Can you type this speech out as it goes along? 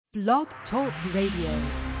Blog Talk Radio.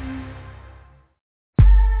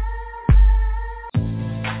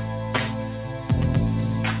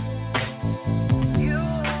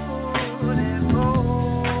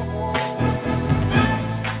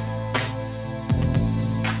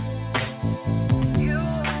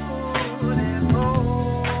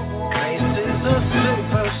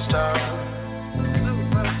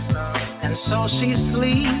 So she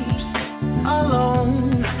sleeps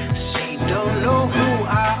alone. She don't know who I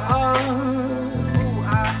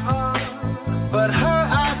am, but her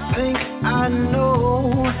I think I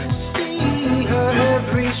know. See her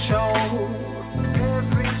every show.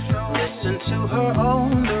 Listen to her on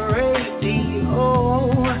the radio,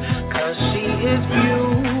 'cause she is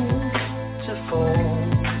beautiful.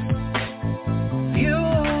 Beautiful.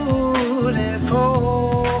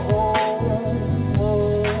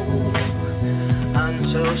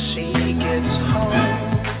 Until she gets home.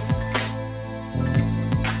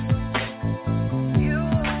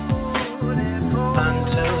 Beautiful.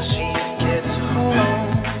 Until she gets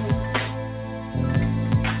home.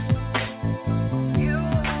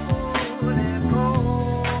 Beautiful.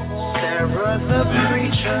 Sarah the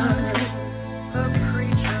preacher.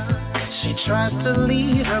 She tries to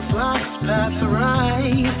lead her flock's path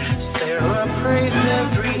right. Sarah prays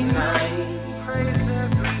every night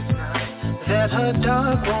that her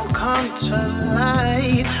dog won't come to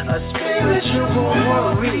light. A spiritual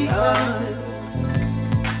warrior,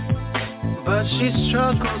 but she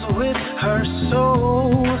struggles with her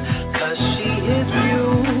soul, 'cause she is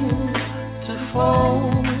beautiful.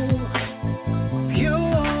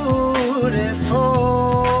 Beautiful.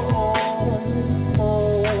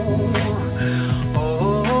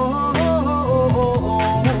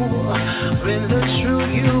 When the true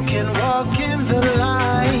you can walk in the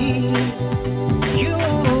light, you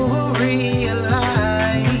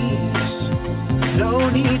realize no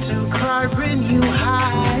need to cry when you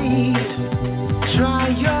hide. Dry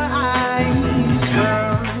your eyes,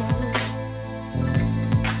 girl.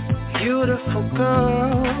 Beautiful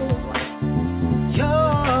girl. You're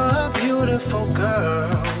a beautiful girl.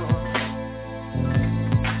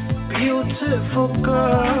 Beautiful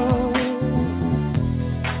girl.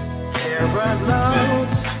 Sarah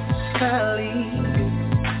loves Sally.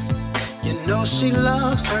 You know she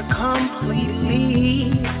loves her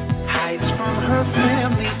completely. Hides from her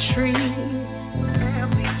family tree.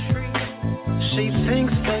 She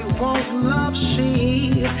thinks they won't love. She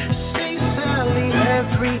sees Sally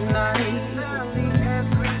every night,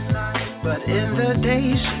 but in the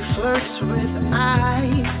day she flirts with I.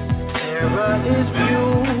 Sarah is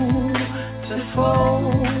beautiful.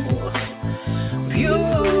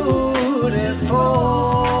 Beautiful.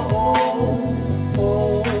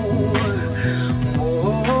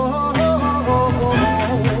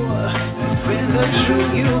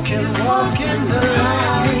 You can walk in the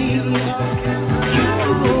light. You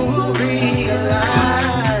realize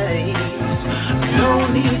no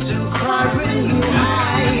need to cry when you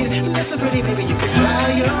hide. Listen, pretty baby, you can dry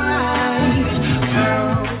your eyes,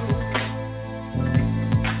 girl.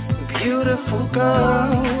 Beautiful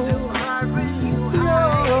girl.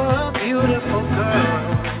 You're a beautiful girl.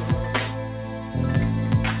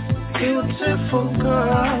 Beautiful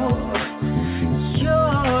girl.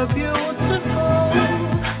 You're beautiful.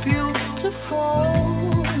 Beautiful,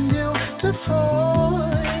 beautiful,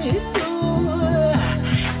 you,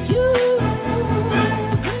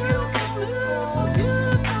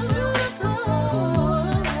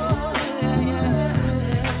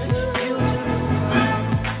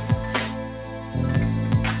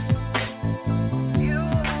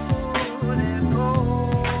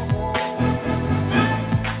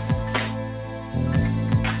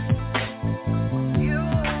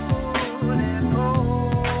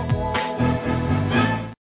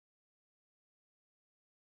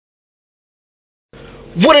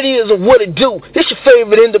 What it is and what it do, it's your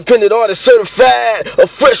favorite independent artist certified, a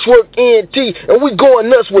fresh work ENT, and we going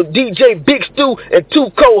nuts with DJ Big Stu and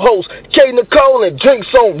two co-hosts, K Nicole and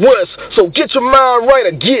Drinks on Russ. So get your mind right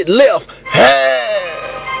or get left.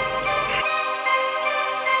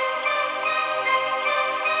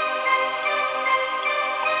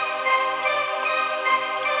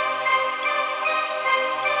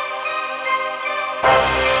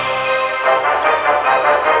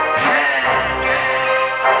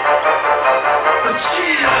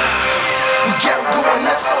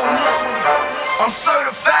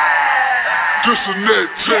 This a net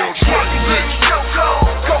tail track, bitch.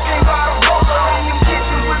 Cocaine bottle roller in them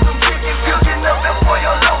kitchens with them chickens cooking up that for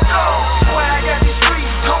your loco. Boy, I got these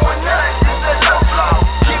streets going nuts, it's a low flow.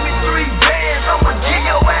 Give me 3 bands, I'ma give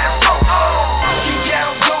your ass 4. Keep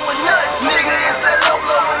down going nuts, nigga, it's that low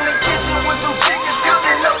flow.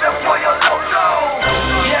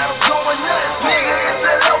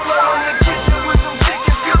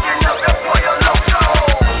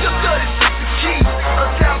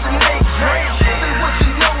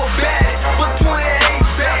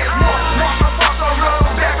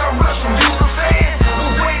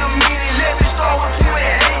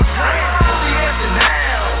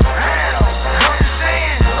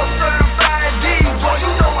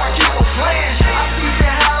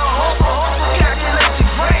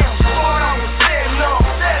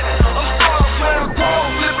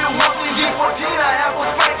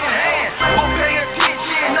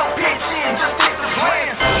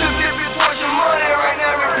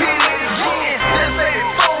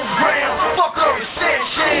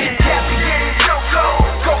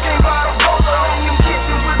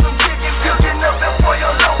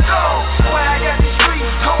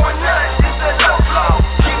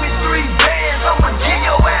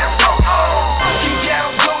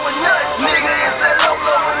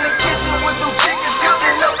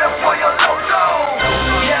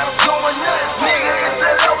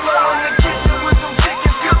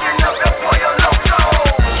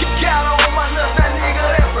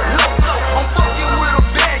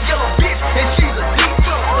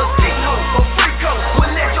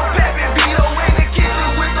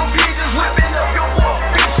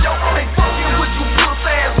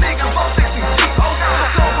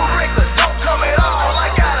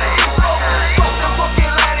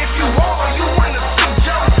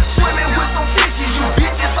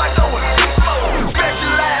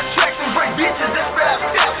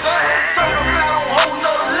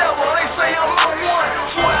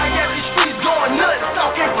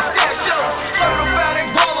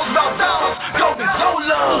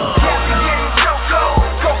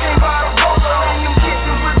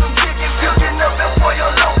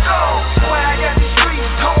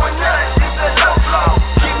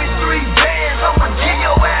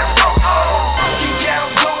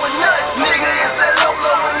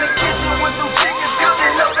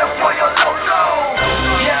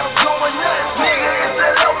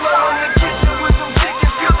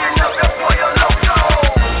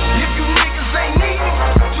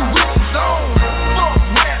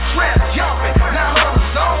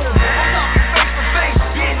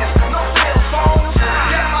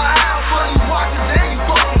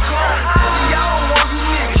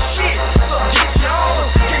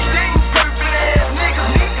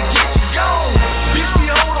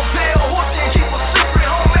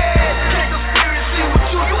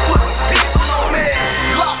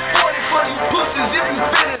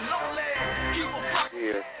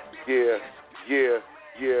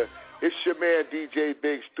 Yeah. It's your man, DJ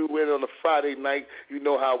Big Stu, in on a Friday night. You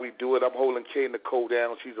know how we do it. I'm holding K Nicole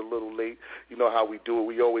down. She's a little late. You know how we do it.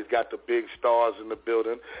 We always got the big stars in the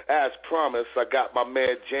building. As promised, I got my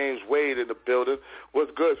man James Wade in the building.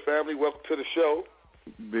 What's good, family? Welcome to the show.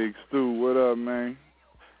 Big Stu, what up, man?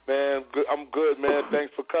 Man, I'm good, man.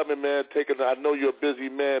 Thanks for coming, man. I know you're a busy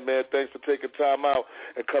man, man. Thanks for taking time out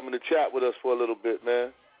and coming to chat with us for a little bit,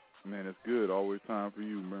 man. Man, it's good. Always time for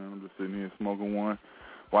you, man. I'm just sitting here smoking one,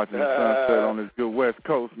 watching the sunset on this good West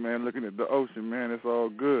Coast, man, looking at the ocean, man. It's all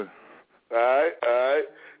good. All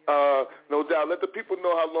right. No doubt. Let the people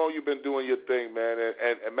know how long you've been doing your thing, man.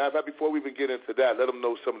 And matter of fact, before we even get into that, let them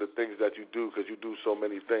know some of the things that you do, because you do so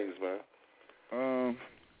many things, man.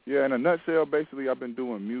 Yeah, in a nutshell, basically, I've been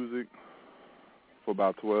doing music for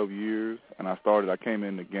about 12 years, and I came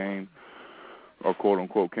in the game, or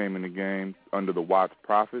quote-unquote came in the game, under the Watts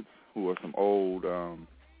Prophets, who are some old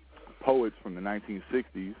poets from the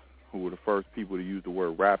 1960s who were the first people to use the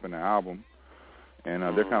word rap in the album. And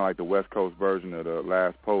they're kind of like the West Coast version of the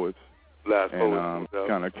Last Poets.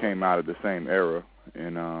 Kind of came out of the same era.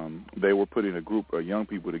 And they were putting a group of young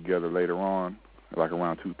people together later on, like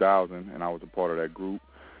around 2000, and I was a part of that group.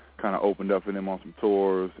 Kind of opened up for them on some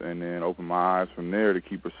tours, and then opened my eyes from there to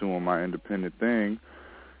keep pursuing my independent thing.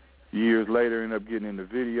 Years later, ended up getting into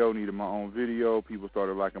video, needed my own video. People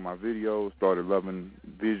started liking my videos, started loving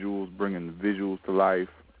visuals, bringing the visuals to life,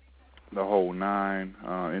 the whole nine.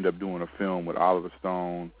 Ended up doing a film with Oliver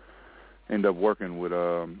Stone. Ended up working with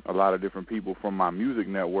a lot of different people from my music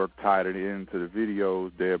network, tied it into the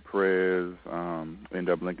videos. Prez,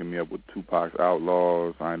 ended up linking me up with Tupac's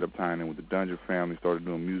Outlawz. I ended up tying in with the Dungeon family, started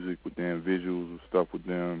doing music with them, visuals and stuff with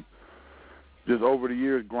them. Just over the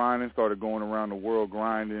years, grinding, started going around the world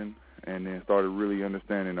grinding, and then started really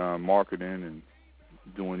understanding marketing and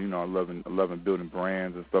doing, loving building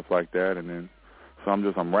brands and stuff like that. And then, so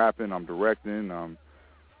I'm rapping, I'm directing, I'm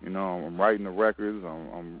writing the records,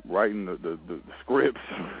 I'm writing the scripts,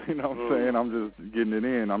 you know what I'm saying? I'm just getting it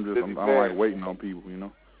in. I don't like waiting on people,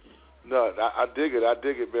 No, I dig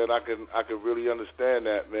it, man. I can really understand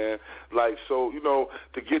that, man. Like, so,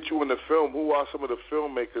 to get you in the film, who are some of the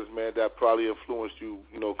filmmakers, man, that probably influenced you,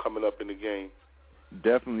 coming up in the game?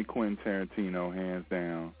 Definitely Quentin Tarantino, hands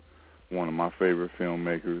down, one of my favorite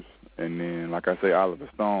filmmakers. And then, like I say, Oliver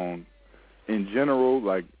Stone. In general,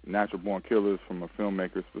 like Natural Born Killers from a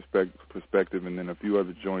filmmaker's perspective, and then a few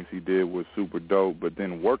other joints he did was super dope, but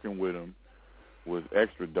then working with him was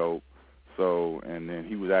extra dope. So, and then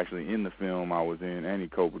he was actually in the film I was in, and he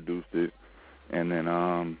co-produced it. And then,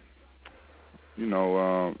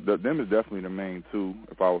 them is definitely the main two.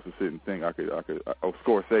 If I was to sit and think,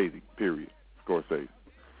 Scorsese, period. Pulp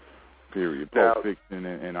Fiction,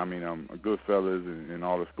 and Goodfellas, and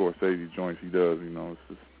all the Scorsese joints he does, it's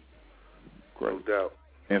just great. No doubt.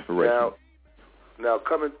 Inspirational. Now,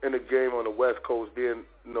 coming in the game on the West Coast, being,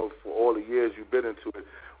 for all the years you've been into it,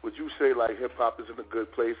 would you say, like, hip-hop is in a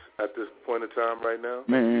good place at this point in time right now?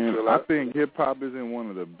 Man, I think hip-hop is in one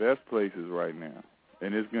of the best places right now,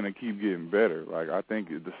 and it's going to keep getting better. Like, I think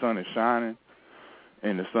the sun is shining,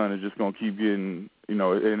 and the sun is just going to keep getting,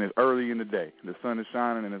 and it's early in the day. The sun is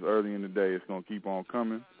shining, and it's early in the day. It's going to keep on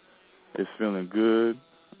coming. It's feeling good.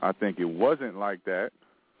 I think it wasn't like that,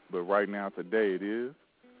 but right now, today, it is.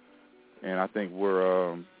 And I think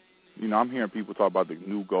we're, I'm hearing people talk about the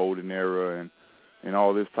new golden era and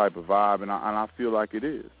all this type of vibe, and I feel like it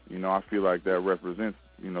is. I feel like that represents,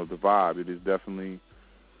 the vibe. It is definitely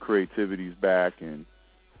creativity's back, and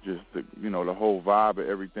just the whole vibe of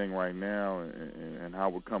everything right now, and how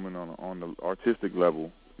we're coming on the artistic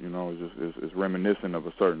level. Is reminiscent of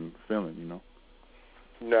a certain feeling.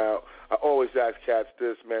 Now, I always ask cats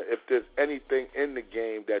this, man. If there's anything in the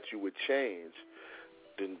game that you would change,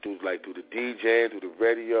 through the DJing, through the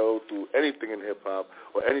radio, through anything in hip-hop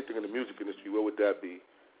or anything in the music industry, what would that be?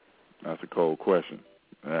 That's a cold question.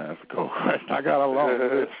 I got a long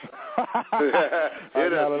list.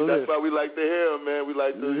 That's why we like to hear them, man. We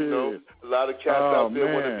like to, a lot of cats out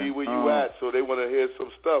there want to be where you at, so they want to hear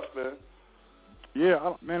some stuff, man.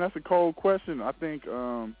 Yeah, man, that's a cold question. I think,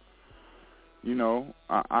 I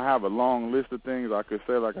have a long list of things I could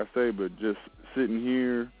say, like I say, but just sitting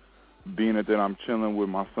here, being that I'm chilling with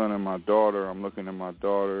my son and my daughter, I'm looking at my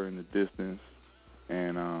daughter in the distance,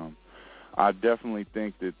 and I definitely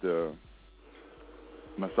think that the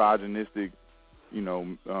misogynistic,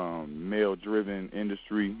 male-driven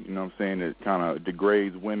industry, that kind of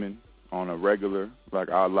degrades women on a regular, like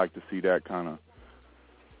I'd like to see that kind of,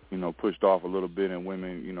 pushed off a little bit, and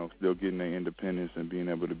women, still getting their independence and being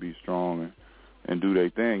able to be strong and do their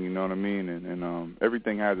thing, you know what I mean? And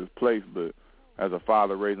everything has its place, but as a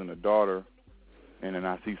father raising a daughter, and then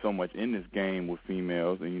I see so much in this game with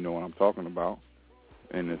females, and you know what I'm talking about.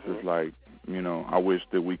 And it's just like, you know, I wish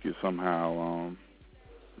that we could somehow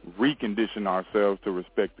recondition ourselves to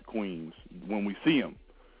respect the queens when we see them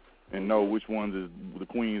and know which ones is the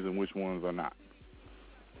queens and which ones are not.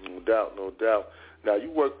 No doubt, no doubt. Now, you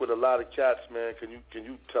work with a lot of cats, man. Can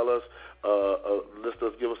you tell us,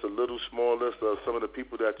 give us a little small list of some of the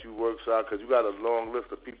people that you work with? Because you got a long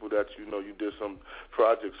list of people that you know you did some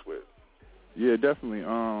projects with. Yeah, definitely.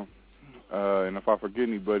 And if I forget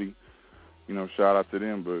anybody, you know, shout out to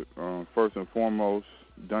them. But first and foremost,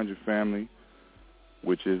 Dungeon Family,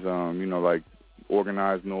 which is, you know, like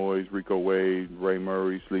Organized Noise, Rico Wade, Ray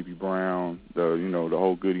Murray, Sleepy Brown, the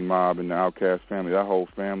whole Goody Mob and the Outkast family, that whole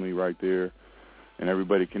family right there, and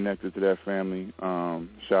everybody connected to that family.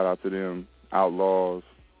 Shout out to them. Outlawz,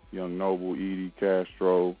 Young Noble, Edie,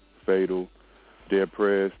 Castro, Fatal, Dead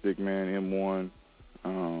Prez, Stickman,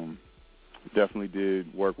 M1. Definitely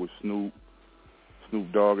did work with Snoop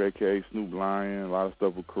Dogg, a.k.a. Snoop Lion, a lot of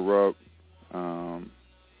stuff with Kurupt.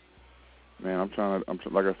 Man, I'm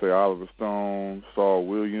like I say, Oliver Stone, Saul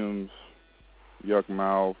Williams, Yuck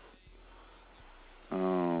Mouth.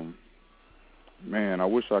 Man, I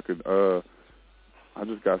wish I could. I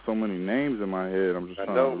just got so many names in my head. I'm just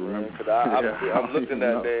trying to remember. Man, I'm looking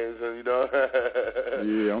at names, you know.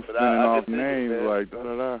 Yeah, I'm spinning off names like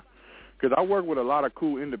da-da-da. Because I work with a lot of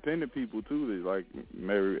cool independent people too. That like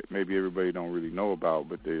maybe everybody don't really know about,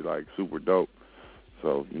 but they like super dope.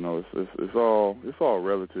 So you know, it's all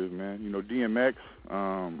relative, man. You know, DMX.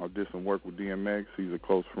 I did some work with DMX. He's a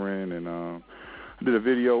close friend, and I did a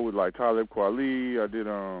video with like Talib Kweli. I did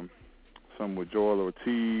some with Joel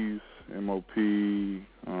Ortiz, MOP.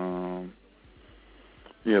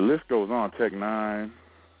 Yeah, list goes on. Tech 9.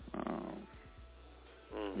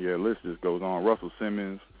 Yeah, list just goes on. Russell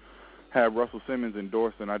Simmons. Had Russell Simmons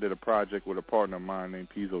endorsing. I did a project with a partner of mine named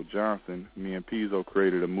Pizzo Johnson. Me and Pizzo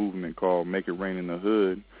created a movement called Make It Rain in the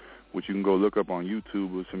Hood, which you can go look up on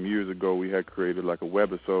YouTube. It was some years ago. We had created like a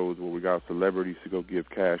webisode where we got celebrities to go give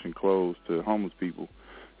cash and clothes to homeless people.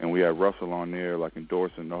 And we had Russell on there like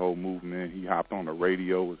endorsing the whole movement. He hopped on the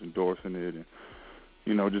radio, was endorsing it, and,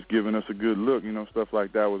 you know, just giving us a good look. You know, stuff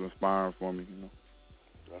like that was inspiring for me, you know.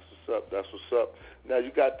 That's what's up. Now,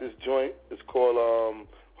 you got this joint. It's called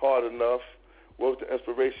Hard Enough. What was the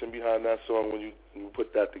inspiration behind that song when you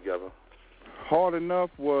put that together? Hard Enough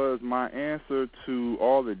was my answer to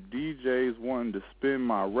all the DJs wanting to spin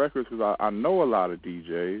my records, because I know a lot of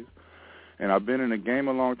DJs, and I've been in the game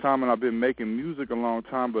a long time, and I've been making music a long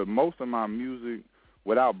time, but most of my music,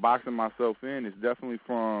 without boxing myself in, is definitely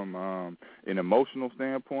from an emotional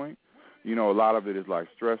standpoint. You know, a lot of it is like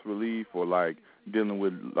stress relief or like dealing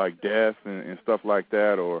with like death and stuff like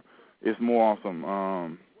that, or it's more on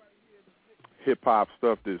some hip-hop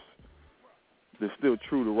stuff that's still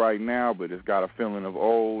true to right now, but it's got a feeling of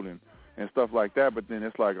old and stuff like that. But then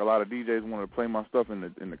it's like a lot of DJs want to play my stuff in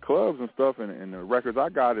the clubs and stuff, and the records I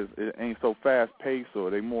got it ain't so fast-paced,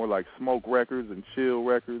 or they more like smoke records and chill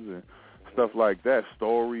records and stuff like that,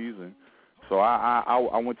 stories. And so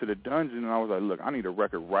I went to the dungeon, and I was like, look, I need a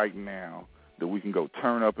record right now that we can go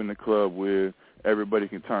turn up in the club with, everybody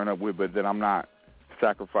can turn up with, but that I'm not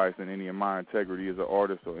sacrificing any of my integrity as an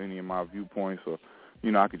artist or any of my viewpoints, or,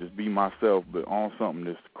 you know, I could just be myself, but on something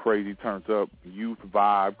that's crazy, turns up, youth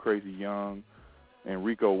vibe, crazy young. And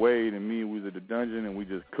Rico Wade and me was at the dungeon, and we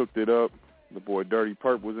just cooked it up. The boy Dirty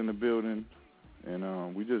Perp was in the building,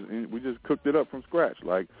 and we just cooked it up from scratch.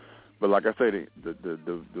 But like I say,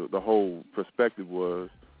 the whole perspective was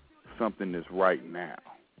something that's right now.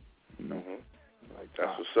 You know,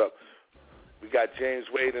 that's what's up. We got James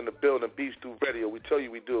Wade in the building, Beast Through Radio. We tell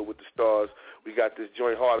you we do it with the stars. We got this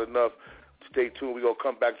joint Hard Enough. Stay tuned. We're going to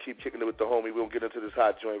come back and keep kicking it with the homie. We're going to get into this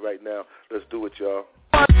hot joint right now. Let's do it, y'all.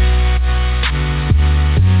 Hard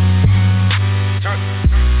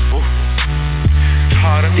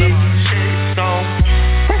enough, song.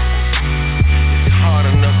 Hard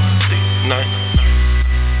enough, 6 nights.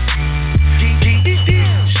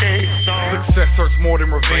 Success hurts more than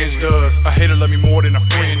revenge does. A hater love me more than a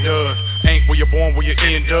friend does. Ain't where you're born, where you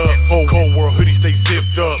end up. Whole cold world hoodie stay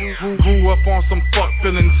zipped up. Grew up on some fuck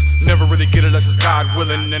feelings. Never really get it unless it's God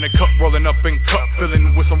willing. And a cup rolling up and cup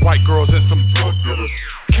filling with some white girls and some drug dealers.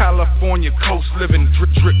 California coast living, drip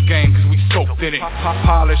drip game, cause we soaked in it.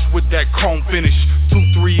 Polished with that chrome finish.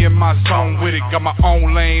 2-3 in my zone with it. Got my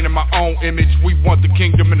own lane and my own image. We want the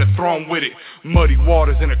kingdom and the throne with it. Muddy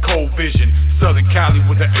waters and a cold vision. Southern Cali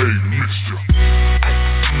with the A mixture.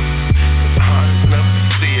 It's hard enough to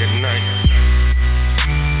see at night,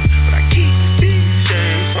 but I keep these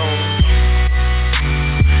shades on.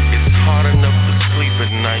 It's hard enough to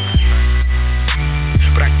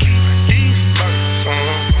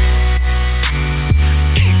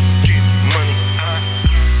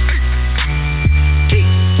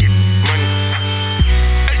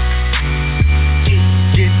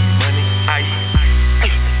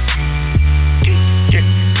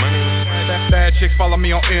They follow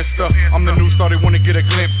me on Insta. I'm the new star they wanna get a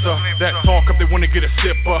glimpse of. That talk up they wanna get a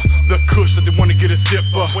sipper. The kush that they wanna get a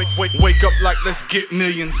zipper. Wake up like let's get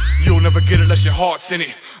millions. You'll never get it unless your heart's in it.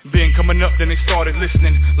 Been coming up, then they started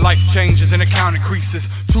listening. Life changes and account increases.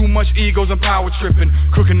 Too much egos and power tripping.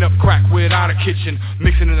 Cooking up crack without a kitchen.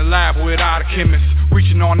 Mixing in the lab without a chemist.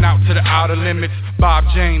 Reaching on out to the outer limits. Bob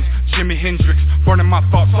James, Jimi Hendrix. Burning my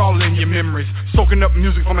thoughts all in your memories. Soaking up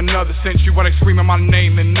music from another century while they screaming my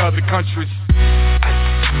name in other countries.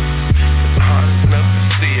 It's hard enough to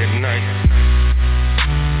see at night,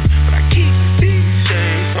 but I keep these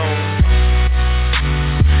shades on.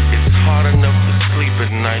 It's hard enough to sleep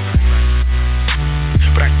at night,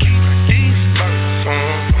 but I keep these lights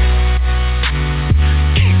on.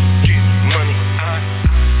 Keep getting money,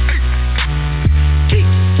 keep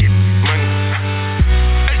getting money,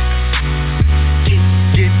 keep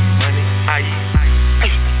getting money,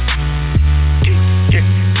 keep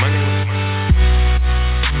getting money.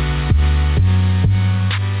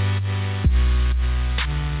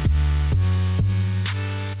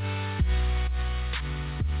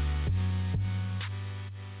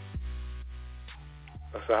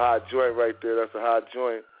 That's a hot joint right there. That's a hot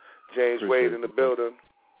joint. James Wade in the building.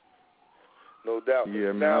 No doubt.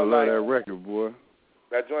 Yeah, man, I love that record, boy.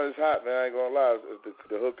 That joint is hot, man. I ain't gonna lie.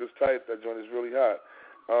 The hook is tight. That joint is really hot.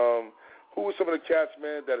 Who are some of the cats,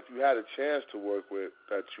 man, that if you had a chance to work with,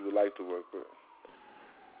 that you would like to work with?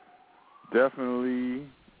 Definitely,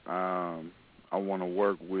 I want to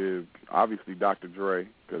work with, obviously, Dr. Dre,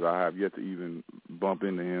 because I have yet to even bump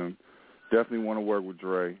into him. Definitely want to work with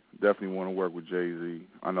Dre. Definitely want to work with Jay-Z.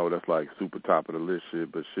 I know that's like super top of the list shit,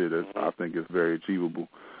 but shit, I think it's very achievable.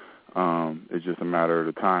 It's just a matter of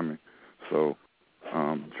the timing. So,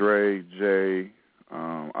 Dre, Jay,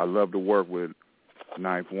 I love to work with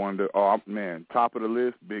Ninth Wonder. Oh, man, top of the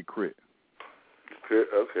list, Big Crit. Crit,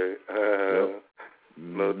 okay. Yep.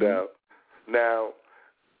 No doubt. Now,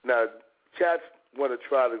 cats want to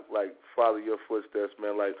try to, like, follow your footsteps,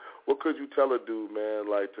 man. Like, what could you tell a dude, man,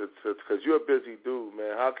 like, because you're a busy dude,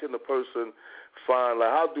 man. How can a person find,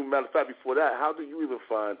 like, matter of fact, before that, how do you even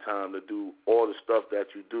find time to do all the stuff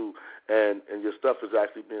that you do and your stuff is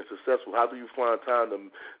actually being successful? How do you find time to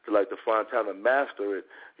find time to master it,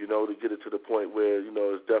 you know, to get it to the point where, you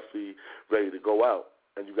know, it's definitely ready to go out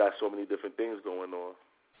and you got so many different things going on?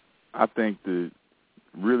 I think that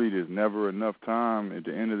really there's never enough time at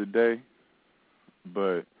the end of the day,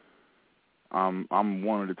 but I'm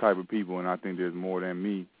one of the type of people, and I think there's more than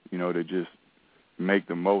me, you know, that just make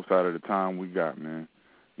the most out of the time we got, man.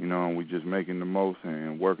 You know, and we just making the most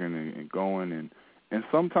and working and going, and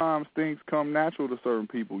sometimes things come natural to certain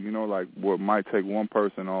people, you know, like what might take one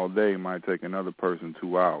person all day might take another person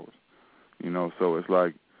 2 hours, you know, so it's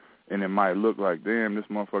like, and it might look like, damn, this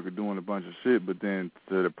motherfucker doing a bunch of shit, but then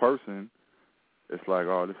to the person, it's like,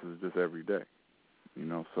 oh, this is just every day, you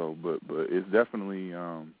know, so, but it's definitely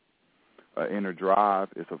an inner drive,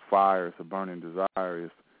 it's a fire, it's a burning desire,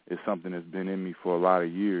 it's something that's been in me for a lot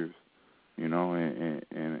of years, you know, and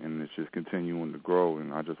it's just continuing to grow,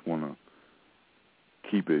 and I just want to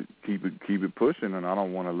keep it pushing, and I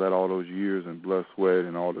don't want to let all those years and blood, sweat,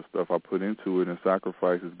 and all the stuff I put into it and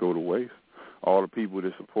sacrifices go to waste. All the people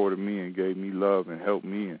that supported me and gave me love and helped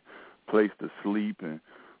me and place to sleep and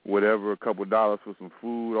whatever, a couple $, for some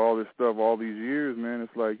food, all this stuff, all these years, man,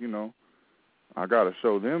 it's like, you know, I got to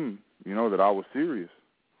show them, you know, that I was serious.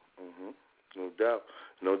 Mm-hmm. No doubt.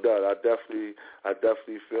 No doubt. I definitely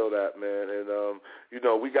feel that, man. And you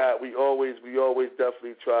know, we always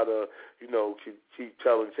definitely try to, you know, keep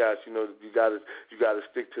telling cats, you know, you gotta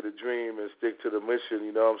stick to the dream and stick to the mission,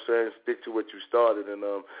 you know what I'm saying? Stick to what you started, and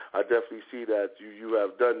I definitely see that you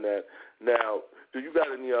have done that. Now, do you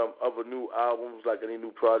got any other new albums, like any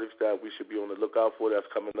new projects that we should be on the lookout for that's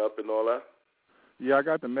coming up and all that? Yeah, I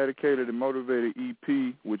got the Medicated and Motivated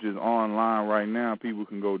EP, which is online right now. People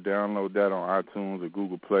can go download that on iTunes or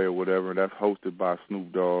Google Play or whatever. That's hosted by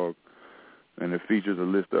Snoop Dogg, and it features a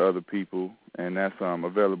list of other people, and that's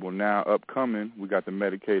available now. Upcoming, we got the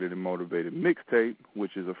Medicated and Motivated mixtape,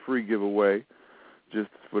 which is a free giveaway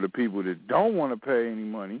just for the people that don't want to pay any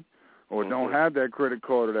money or don't have that credit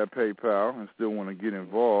card or that PayPal and still want to get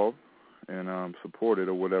involved and support it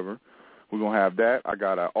or whatever. We're going to have that. I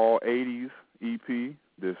got an all 80s EP,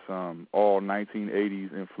 this all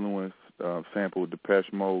 1980s influence, sampled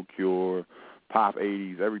Depeche Mode, Cure, pop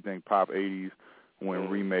 80s, everything pop 80s when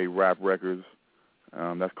remade rap records.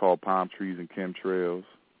 That's called Palm Trees and Chemtrails,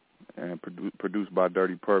 and produced by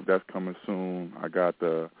Dirty Perp. That's coming soon. I got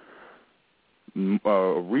the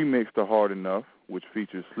remix to Hard Enough, which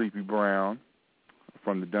features Sleepy Brown,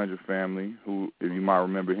 from the Dungeon family, who, if you might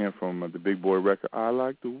remember him from the Big Boy record, I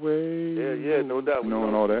Like the Way. Yeah, no doubt. You know,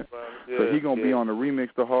 and all that. Yeah, so he going to be on the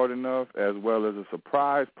remix to Hard Enough, as well as a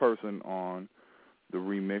surprise person on the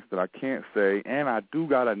remix that I can't say. And I do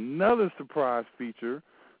got another surprise feature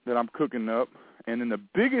that I'm cooking up. And then the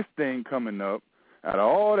biggest thing coming up out of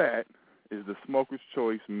all that is the Smoker's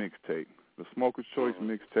Choice mixtape. The Smoker's Choice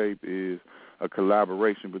mixtape is a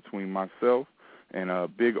collaboration between myself and a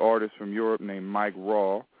big artist from Europe named Mike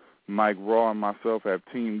Raw. Mike Raw and myself have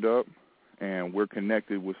teamed up, and we're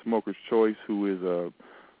connected with Smoker's Choice, who is a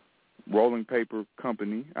rolling paper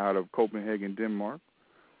company out of Copenhagen, Denmark.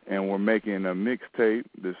 And we're making a mixtape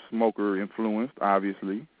that's smoker-influenced,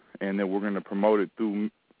 obviously, and then we're going to promote it through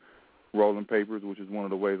rolling papers, which is one of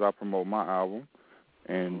the ways I promote my album.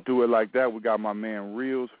 And do it like that. We got my man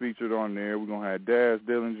Reels featured on there. We're going to have Daz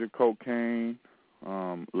Dillinger, Cocaine,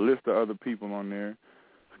 list of other people on there.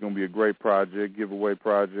 It's going to be a great project, giveaway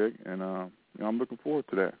project, and I'm looking forward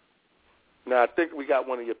to that. Now, I think we got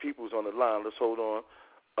one of your peoples on the line. Let's hold on.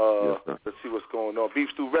 Yes, let's see what's going on. Beef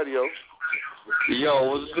Stew Radio. Yo,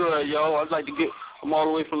 what's good, yo? I'm all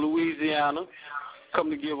the way from Louisiana. Come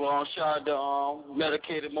to give a shout out to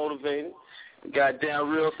Medicated Motivated. Goddamn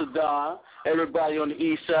Real Saddam. Everybody on the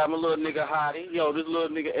east side, my little nigga Hottie. Yo, this little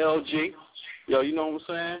nigga LG. Yo, you know what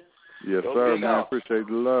I'm saying? Yes, sir, man. Appreciate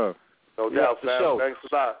the love. No doubt, fam. Sure. Thanks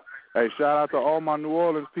a lot. Hey, shout out to all my New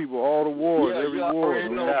Orleans people, all the wards, every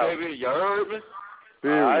ward. Yeah, baby. You heard me?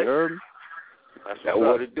 Period, right. You heard me? That's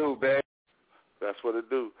what it do, baby. That's what it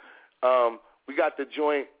do. We got the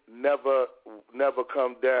joint Never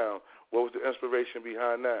Come Down. What was the inspiration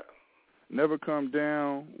behind that? Never Come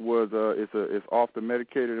Down was it's off the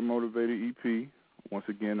Medicated and Motivated EP. Once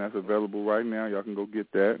again, that's available right now. Y'all can go get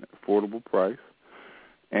that, affordable price.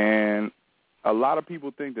 And a lot of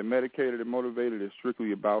people think that Medicated and Motivated is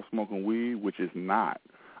strictly about smoking weed, which is not.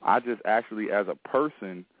 I just actually, as a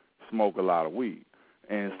person, smoke a lot of weed.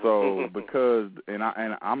 And so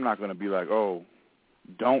I'm not going to be like, oh,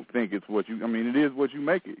 don't think it's what you, I mean, it is what you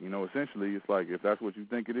make it. You know, essentially, it's like if that's what you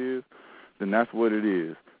think it is, then that's what it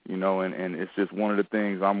is. You know, and it's just one of the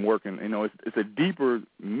things I'm working, you know, it's a deeper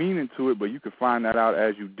meaning to it, but you can find that out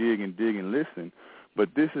as you dig and listen. But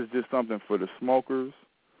this is just something for the smokers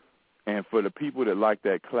and for the people that like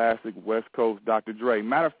that classic West Coast Dr. Dre.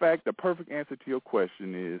 Matter of fact, the perfect answer to your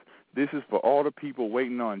question is this is for all the people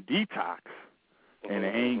waiting on detox and they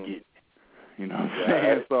ain't getting it. You know what I'm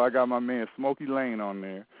saying? So I got my man Smokey Lane on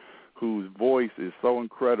there, whose voice is so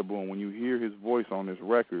incredible. And when you hear his voice on this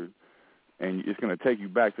record, and it's going to take you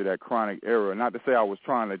back to that chronic era. Not to say I was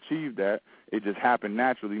trying to achieve that. It just happened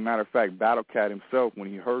naturally. Matter of fact, Battle Cat himself, when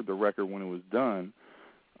he heard the record when it was done,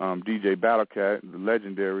 DJ Battle Cat, the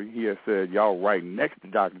legendary, he had said, y'all right next to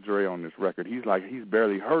Dr. Dre on this record. He's like, he's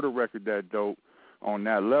barely heard a record that dope on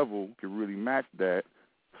that level, could really match that.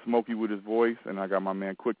 Smokey with his voice, and I got my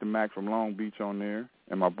man Quick the Mac from Long Beach on there,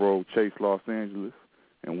 and my bro Chase Los Angeles,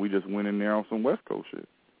 and we just went in there on some West Coast shit.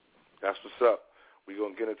 That's what's up. We're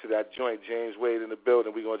going to get into that joint. James Wade in the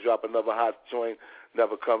building. We're going to drop another hot joint,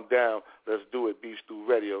 Never Come Down. Let's do it. Beef Stew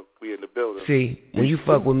Radio. We in the building. See, when you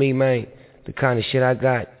fuck with me, man, the kind of shit I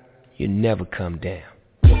got, you never come down.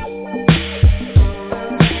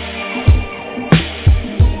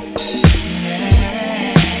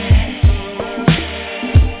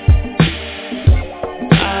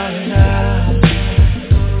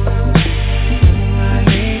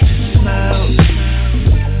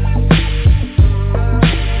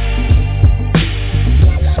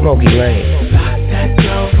 Smokey Lane. Lock that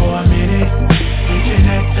door for a minute. Reach in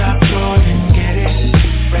that top drawer and get it.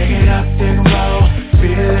 Break it up then roll.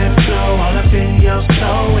 Feel it flow all up in your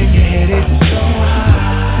soul when you hit it. So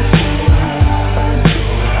high.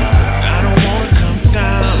 I don't wanna come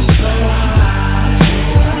down. So high.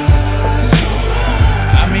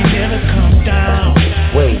 I may never come down.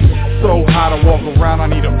 Wait. So high to walk around, I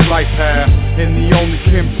need a flight path. And the only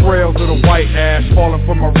chemtrails are the white ash falling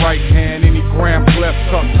from my right hand. Any gram cleft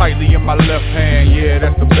tucked tightly in my left hand. Yeah,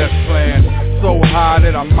 that's the best plan. So high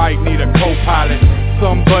that I might need a co-pilot.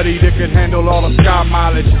 Somebody that can handle all the sky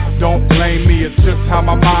mileage. Don't blame me, it's just how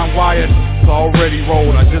my mind wired. It's already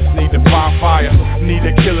rolled, I just need to find fire. Need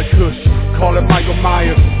a killer kush, call it Michael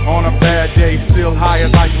Myers. On a bad day, still high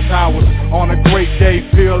as Eiffel Towers. On a great day,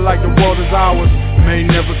 feel like the world is ours. May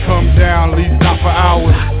never come down, at least not for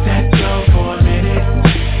hours. Lock that door for a minute.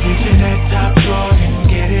 Reach in that top drawer and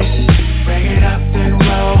get it. Break it up then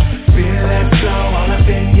roll. Feel that flow all up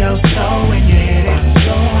in your soul when you hit it.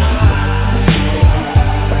 So high.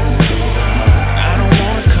 I don't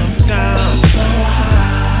wanna come down. So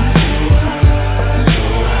high.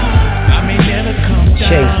 I may never come down.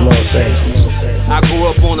 Chase Los Angeles. I grew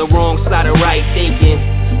up on the wrong side of right thinking.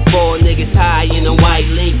 4 niggas high in a white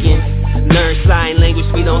Lincoln. Learn sign language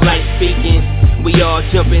we don't like speaking. We all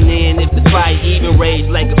jumping in if the fight even rage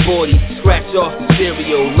like a 40. Scratch off the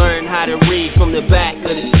cereal. Learn how to read from the back of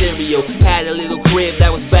the stereo. Had a little crib that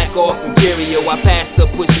was back off Imperial. I passed up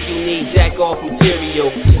what you need, jack off material.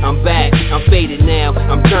 I'm back, I'm faded now,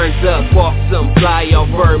 I'm turned up. Off some fly off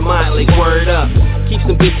Vermont like word up. Keep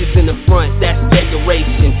some bitches in the front, that's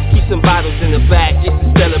decoration. Keep some bottles in the back, just a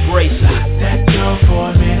celebration. Lock that door for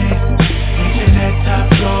a minute. Reaching that top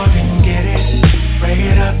floor, then get it. Break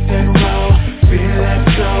it up, then roll. Feel that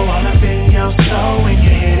flow all up in your soul when you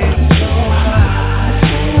hit it. So high,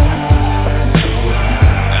 so high, so high.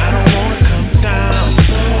 I don't wanna come down.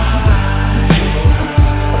 So high, so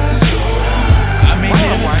high, so high. I may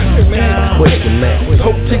never come down. Question man,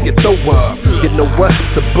 hope to your throw up. You know what?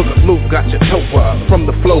 The book of Luke got your toe up. From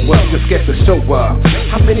the flow up, just get the show up.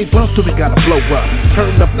 How many blunts do we gotta blow up?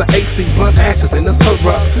 Turn up the AC, blunt ashes in the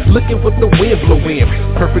syrup. Looking with the wind blow in.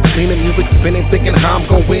 Perfect scene of music spinning, thinking how I'm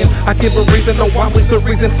gon' win. I give a reason, no why we the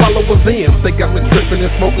reason followers in. They got me tripping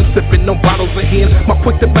and smoking, sipping, no bottles of hen. My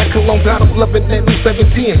quick to back cologne got them loving that new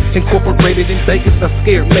 710. Incorporated in Vegas, a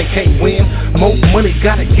scared man can't win. More money,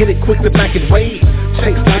 gotta get it quick to back and wave.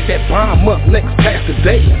 Chase like that bomb up next past the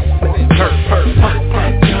day. Purr.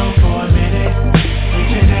 That door for a minute.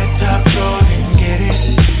 Reaching that top floor and get it.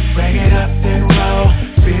 Break it up then roll.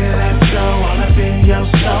 Feel that flow all up in your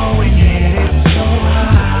soul when you hit it. So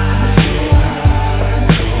high, so high,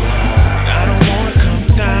 so high. I don't wanna come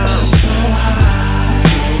down. So high,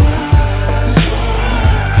 so high, so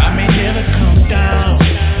high. I may never come down.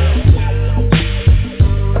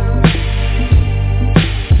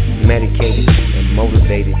 Medicated and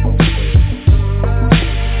motivated.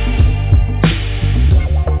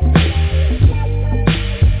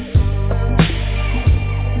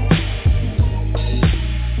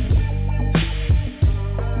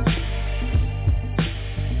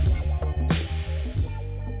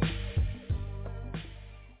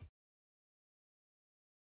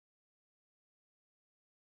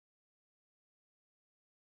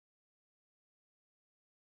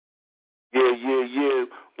 Yeah.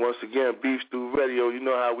 Once again, Beef Stew Radio. You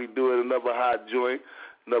know how we do it. Another hot joint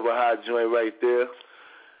right there.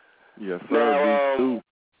 Yes, sir. Beef Stew.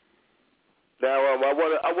 Now, I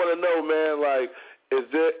want to know, man. Like, is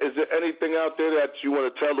there anything out there that you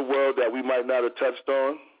want to tell the world that we might not have touched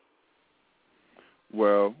on?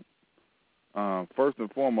 Well, first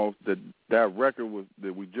and foremost, that record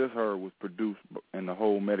that we just heard was produced, and the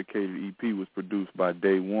whole Medicated EP was produced by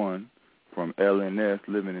Day One from LNS,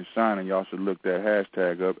 Living and Shining. Y'all should look that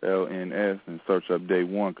hashtag up, LNS, and search up Day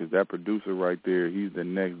One, because that producer right there, he's the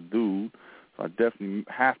next dude. So I definitely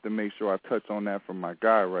have to make sure I touch on that from my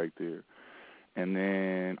guy right there. And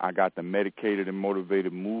then I got the Medicated and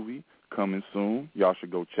Motivated movie coming soon. Y'all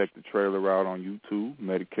should go check the trailer out on YouTube,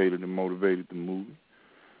 Medicated and Motivated, the movie.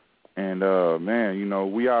 And, man, you know,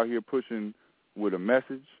 we out here pushing with a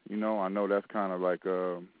message. You know, I know that's kind of like,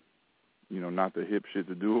 you know, not the hip shit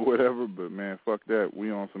to do or whatever, but, man, fuck that. We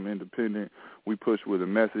on some independent. We push with a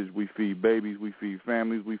message. We feed babies. We feed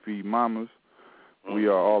families. We feed mamas. We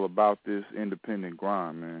are all about this independent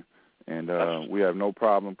grind, man. And we have no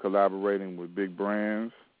problem collaborating with big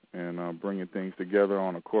brands and bringing things together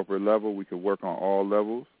on a corporate level. We can work on all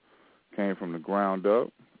levels. Came from the ground up,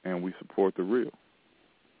 and we support the real.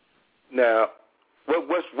 Now, what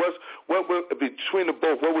between the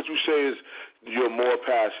both? What would you say is your more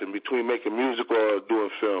passion between making music or doing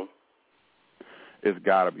film? It's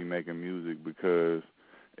got to be making music, because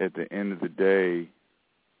at the end of the day,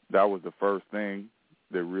 that was the first thing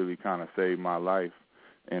that really kind of saved my life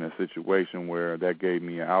in a situation where that gave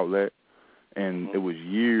me an outlet. And it was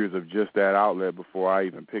years of just that outlet before I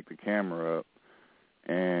even picked the camera up.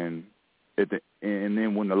 And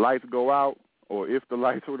then when the lights go out, or if the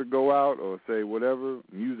lights were to go out, or say whatever,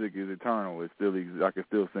 music is eternal. It still I can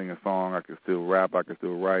still sing a song, I can still rap, I can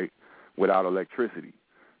still write without electricity.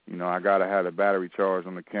 You know, I gotta have the battery charged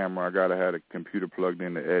on the camera. I gotta have the computer plugged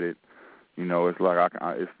in to edit. You know, it's like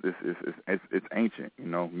it's ancient. You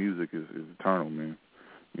know, music is eternal, man.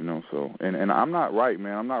 You know, so and I'm not right,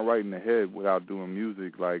 man. I'm not right in the head without doing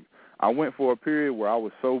music. Like, I went for a period where I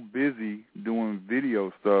was so busy doing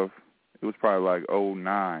video stuff. It was probably like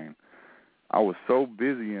 2009. I was so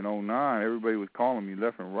busy in 2009, everybody was calling me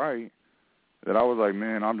left and right, that I was like,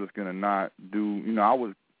 man, I'm just going to not do, you know, I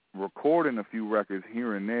was recording a few records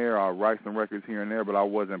here and there. I'll write some records here and there, but I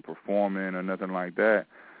wasn't performing or nothing like that.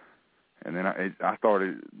 And then it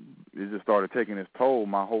just started taking its toll.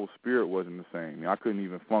 My whole spirit wasn't the same. I couldn't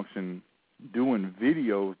even function doing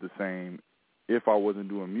videos the same if I wasn't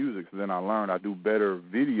doing music. So then I learned I do better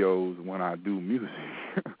videos when I do music.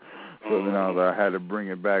 So then I had to bring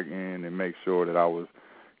it back in and make sure that I was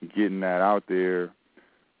getting that out there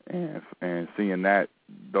and seeing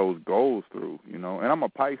those goals through, you know. And I'm a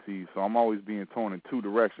Pisces, so I'm always being torn in two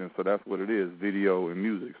directions. So that's what it is, video and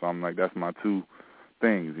music. So I'm like, that's my two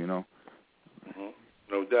things, you know.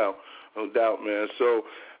 No doubt, man. So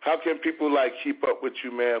how can people like keep up with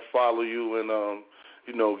you, man, follow you, and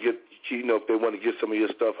if they want to get some of your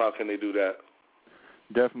stuff, how can they do that?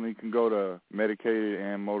 Definitely can go to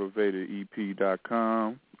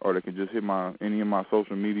medicatedandmotivatedep.com, or they can just hit any of my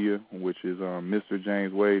social media, which is Mr.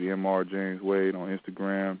 James Wade, Mr. James Wade on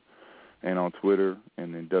Instagram and on Twitter,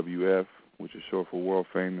 and then WF, which is short for World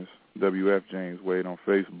Famous, WF James Wade on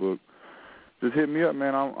Facebook. Just hit me up,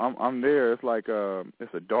 man. I'm there. It's like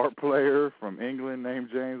it's a dart player from England named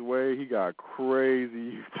James Wade. He got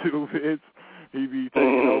crazy YouTube hits. He be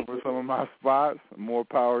taking over some of my spots. More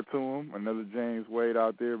power to him. Another James Wade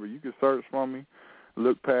out there. But you can search for me,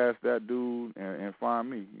 look past that dude, and find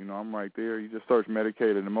me. You know, I'm right there. You just search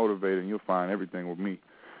Medicated and Motivated, and you'll find everything with me.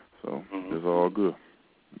 So it's all good.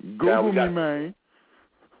 Google me, man.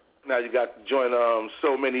 Now you got to join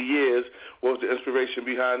So Many Years. What was the inspiration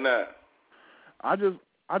behind that? I just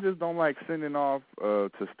don't like sending off to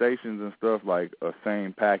stations and stuff like a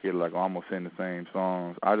same packet, like almost send the same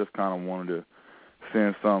songs. I just kind of wanted to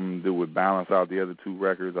send something that would balance out the other two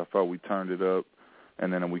records. I thought we turned it up,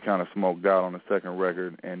 and then we kind of smoked out on the second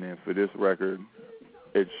record. And then for this record,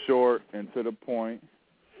 it's short and to the point,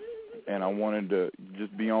 and I wanted to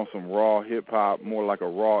just be on some raw hip-hop, more like a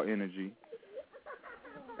raw energy,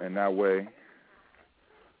 and that way.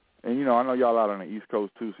 And, you know, I know y'all out on the East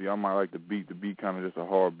Coast, too, so y'all might like the beat. The beat kind of just a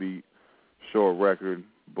hard beat, short record,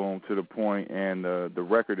 boom, to the point. And the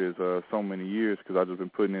record is So Many Years, because I've just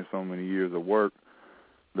been putting in so many years of work.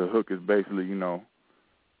 The hook is basically, you know,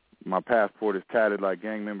 my passport is tatted like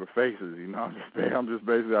gang member faces, you know. I've just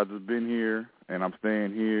been here, and I'm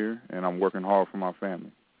staying here, and I'm working hard for my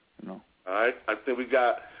family, you know. All right. I think we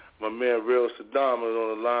got my man Real Saddam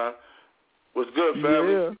on the line. What's good,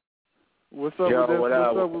 family? Yeah. What's up what's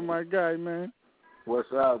up with my guy, man?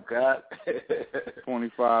 What's up, God?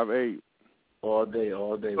 25-8. All day.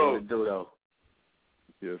 What it do, though?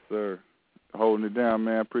 Yes, sir. Holding it down,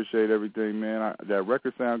 man. Appreciate everything, man. That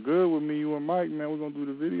record sound good with me, you and Mike, man. We're going to do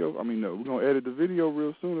the video. We're going to edit the video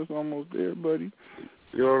real soon. It's almost there, buddy.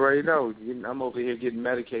 You already know. I'm over here getting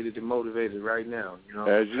medicated and motivated right now, you know.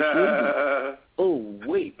 As you should be. Oh,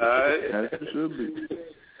 wait. All right. As you should be.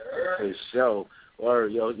 For sure.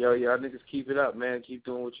 Word, yo, y'all niggas keep it up, man. Keep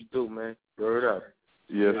doing what you do, man. Word up.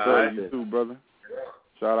 Yes, sir. You too, brother.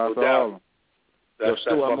 Shout out to all of them. Yo,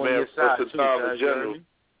 Stu, I'm on your side, too, General.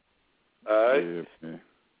 All right. Yeah, man.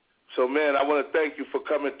 So, man, I want to thank you for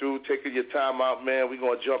coming through, taking your time out, man. We're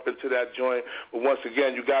going to jump into that joint. But once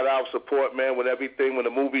again, you got our support, man. When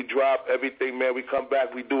the movie drop, everything, man, we come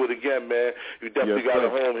back, we do it again, man. You definitely got a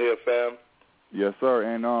home here, fam. Yes, sir.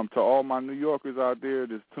 And to all my New Yorkers out there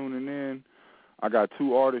that's tuning in, I got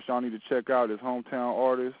two artists y'all need to check out as hometown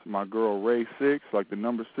artists. My girl Ray 6, like the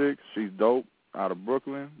number 6. She's dope, out of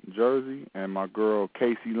Brooklyn, Jersey. And my girl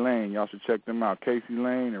Casey Lane. Y'all should check them out. Casey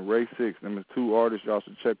Lane and Ray 6. Them is two artists y'all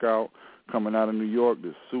should check out coming out of New York.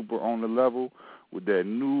 They're super on the level with that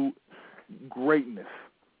new greatness.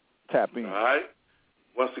 Tap in. All right.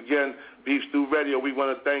 Once again, Beef Stew Radio, we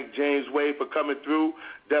want to thank James Wade for coming through,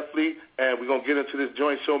 definitely. And we're going to get into this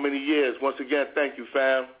joint So Many Years. Once again, thank you,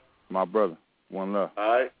 fam. My brother. One love. All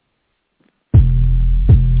right.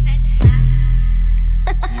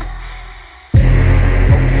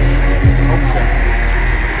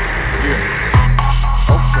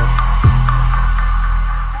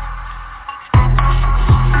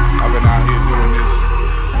 I've been out here doing this.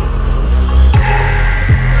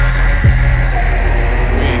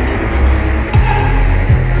 We ain't doing this.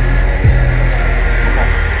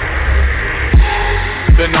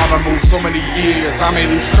 Been on the move so many years, I may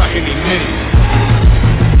lose track any minute.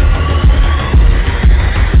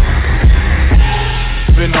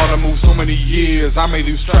 Been on the move so many years, I may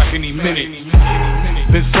lose track any minute.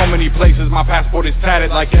 Been so many places, my passport is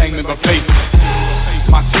tatted like gang member faces.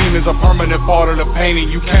 My team is a permanent part of the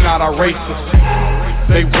painting, you cannot erase us.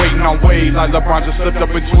 They waiting on waves like LeBron just slipped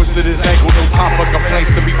up and twisted his ankle. No time for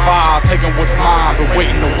complaints to be filed, taking what's mine, been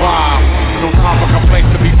waiting a while. No time for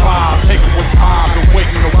complaints to be filed, taking what's mine, been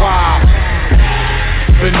waiting a while.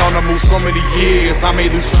 Been on the move so many years, I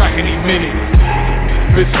may lose track any minute.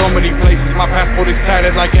 Been so many places, my passport is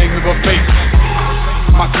tatted like gang member faces.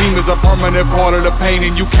 My team is a permanent part of the pain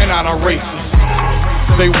and you cannot erase it.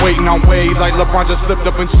 They waiting on Wade like LeBron just slipped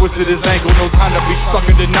up and twisted his ankle. No time to be stuck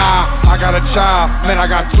and deny. I got a child, man, I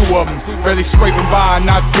got two of them. Barely scraping by,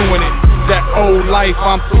 not doing it. That old life,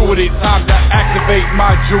 I'm through with it. Time to activate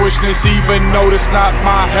my Jewishness, even though it's not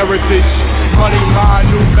my heritage. Money, my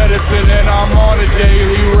new medicine, and I'm on a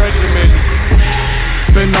daily regimen.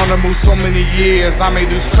 Been on the move so many years, I may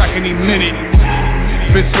lose track any minute.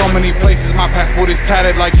 Been so many places, my passport is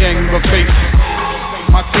tatted like gang member faces.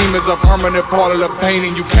 My team is a permanent part of the pain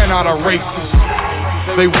and you cannot erase it.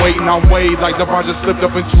 They waiting on Wade like LeBron just slipped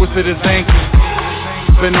up and twisted his ankle.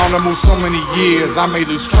 Been on the move so many years, I may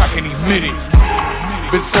lose track any minute.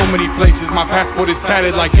 Been so many places, my passport is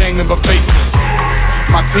tatted like gang member faces.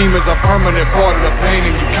 My team is a permanent part of the pain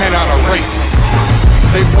and you cannot erase it.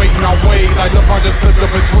 They waiting on Wade like LeBron just slipped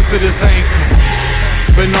up and twisted his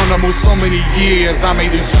ankle. Been on the move so many years, I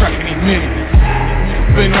may lose track any minute.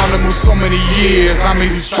 Been on the move so many years, I may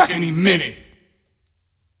lose track any minute.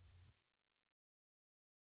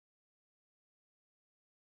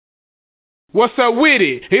 What's up with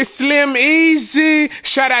it? It's Slim Easy.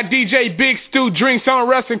 Shout out DJ Big Stu, Drinks on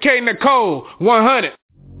Russ and K Nicole, 100.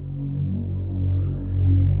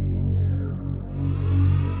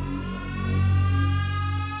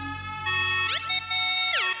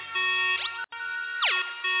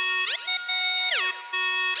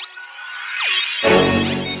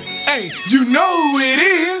 Hey, you know who it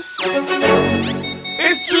is.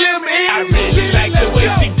 It's Slim Easy. I really like the way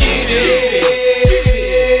she get it.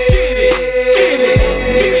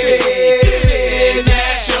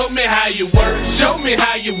 Now show me how you work. Show me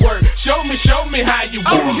how you work. Show me how you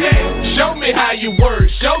work. Okay. Show me how you work.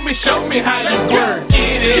 Show me how you work.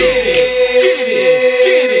 Get it.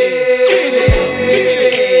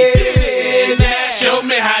 Now show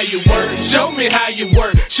me how you work. Show me how you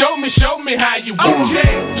work. Show me how you work.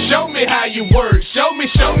 Okay. Show me how you work. Show me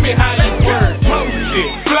how you work.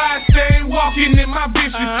 Fly, stay walking in my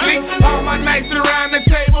vicious sleep. All my nights around the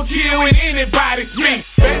table, killing anybody speak.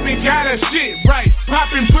 Baby got her shit right,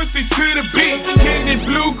 popping pussy to the beat. Candy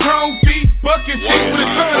blue chrome feet, bucket cheeks with a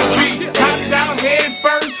ton of beat. Hopped out head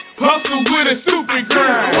first, hustle with a stupid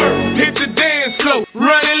grind. Hit the dance floor,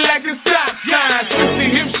 running like a stop sign. Twisty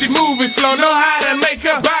hips, she moving slow, know how to make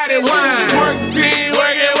her body whine. Work team,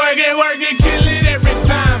 work it, kill it every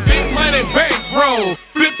time. Big money bankroll,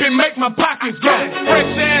 flip and make my pockets go.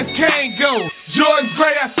 Fresh ass can't go. Jordan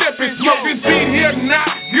Gray, I step and smoke. This beat here not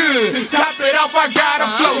good. To top it off, I got a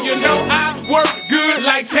flow. You know I work good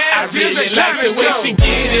like Taz. I really like the way she get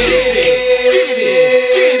it.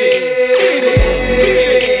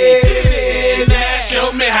 Now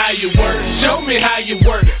show me how you work. Show me how you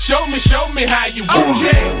work. Show me how you work.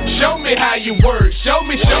 Okay. Show me how you work. Show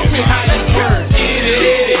me how you work. Get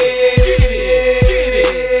it.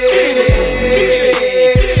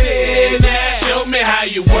 Now show me how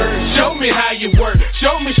you work. Show me how you work.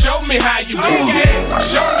 Show me how you work. Okay.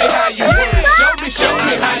 Show me how you work. Show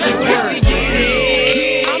me how you work.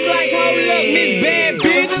 I'm like, hold up, Miss Bad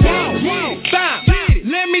Bitch. Stop.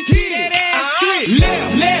 Let me see that ass straight.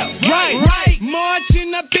 Left, right.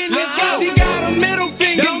 Marching up in this house. She got a middle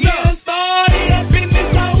finger. Get her started up in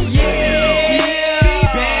this house.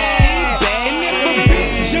 Yeah. Bad. And if a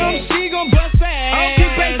bitch jump, she gon' bust her ass. Oh, she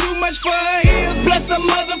pay too much for her heels. Plus her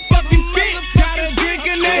motherfucking feet. Got a drink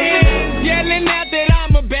in her hand, yelling out that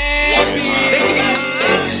I'm a bad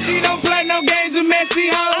bitch. She don't play no games with messy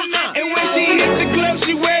hoes. And when she hit the club,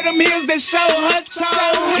 she wear them heels that show her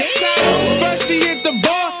toes. First she hit the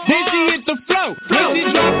bar, then she hit the floor. When she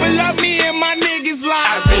drop it, love me and my niggas lie. I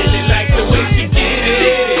really like the way she get it.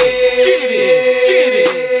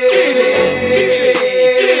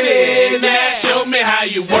 Now show me how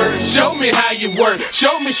you work. Show me how you work.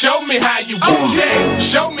 Show me how you work.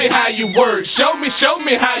 Okay. Show me how you work. Show me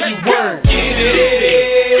how you work. Get it.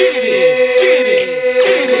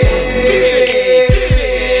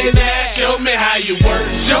 Now show me how you work.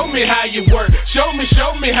 Show me how you work. Show me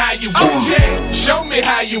how you work. Okay. Show me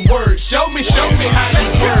how you work. Show me how you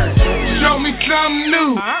work. Show me something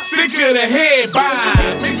new. Sick of the head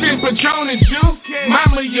vibe. Mixing Patron and juice.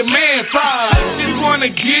 Mama, your man fried. She wanna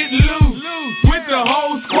get loose with the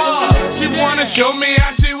whole squad. She wanna show me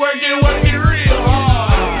how she working real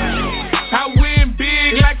hard. I win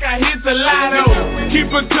big like I hit the lotto.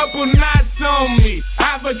 Keep a couple knots on me.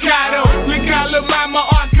 Avocado. Look how little mama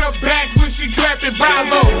arch her back when she clapping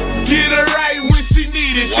bravo. Get her right when she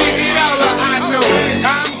need it. She hit all her know.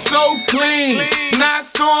 I'm so clean. Not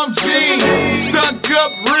storm jeans. Stuck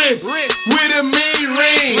up wrist with a mean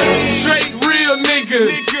ring. Straight real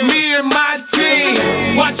niggas. Me and my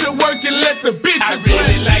team. Watch her work and let the bitch. I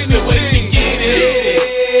really like the way she get it.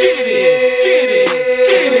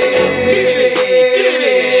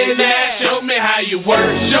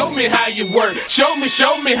 Show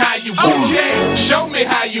me how you work. Okay. Show me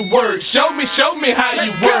how you work. Show me how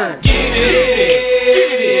you work. Get it.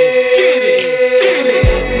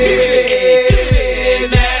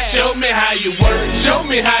 Now show me how you work. Show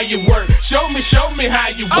me how you work. Show me how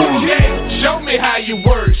you work. Okay. Show me how you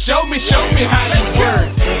work. Show me how you work.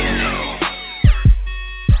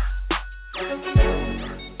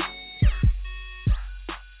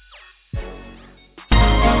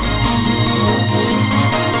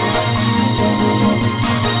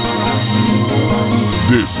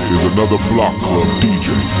 This is another Block Club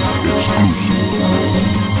DJ exclusive.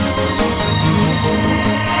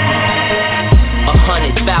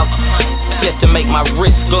 100,000 just to make my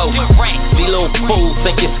wrist glow. These little fools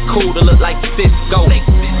think it's cool to look like Cisco.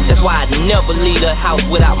 That's why I never leave the house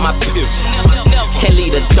without my pistol. Can't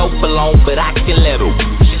leave the dope alone, but I can let her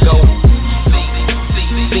go.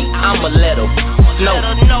 See, I'ma let her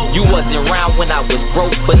know. You wasn't around when I was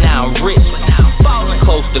broke, but now I'm rich.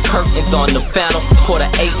 Close the curtains on the phantom. Put an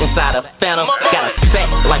 8 inside a phantom. Got a sack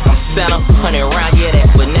like I'm Santa. 100 round, yeah, that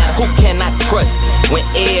banana. Who can I trust when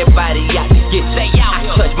everybody out to get say I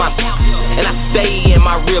touch my and I stay in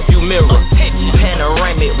my rearview mirror.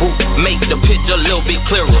 Panoramic roof make the picture a little bit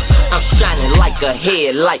clearer. I'm shining like a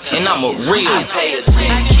headlight and I'm a real. I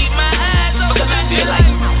keep my eyes open, I feel like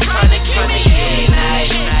trying to keep me in night.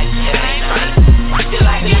 I feel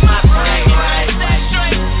like in my brain, right?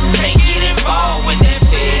 Can't get involved with that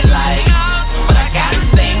feel like, but I gotta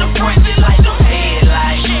stay in the front just like them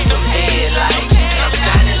headlights. I'm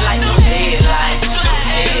shining like them headlights.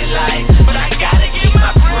 But I gotta get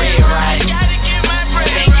my bread right.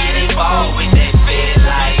 Can't get involved with that feel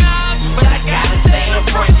like, but I gotta stay in the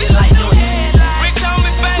front just like them headlights.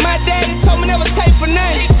 My daddy told me never take for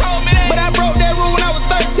nothing, but I broke that rule when I was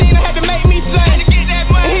 13. I had to make me sing.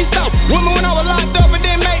 And he stopped with me when I was locked up and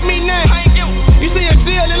didn't make me nothing. You see a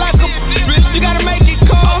deal like a bitch, you gotta make it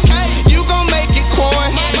cold. You gon' make it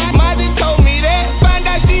coin. Ma just told me that. Find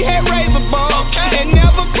out she had razor ball and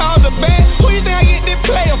never called her back. Who you think I get this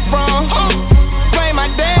player from? Blame my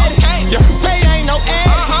daddy. Your pay ain't no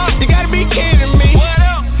ad. You gotta be kidding me.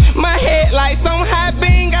 My headlights on high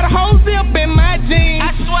beam, got a whole zip in my jeans.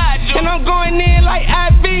 And I'm going in like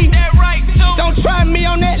IV. Don't try me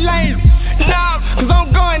on that lane. Nah, cause I'm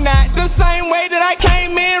going out the same way that I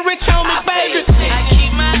came in, rich on me, baby. I keep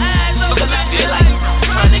my eyes open, I feel like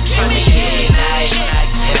trying to keep me in night.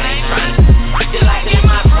 I feel like in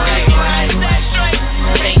my brain, right?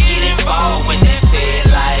 Can't get involved with that feel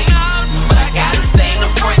like, but I gotta stay in the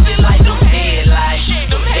front just like them headlights.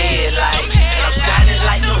 I'm shining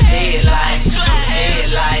like them headlights.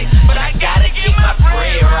 But I gotta get my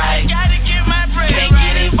bread right. Can't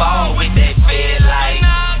get involved with that feel like,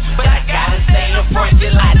 but I gotta stay in the front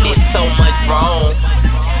just like I did so much wrong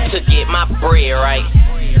to get my bread right.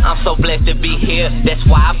 I'm so blessed to be here, that's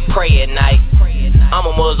why I pray at night. I'm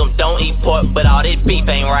a Muslim, don't eat pork, but all this beef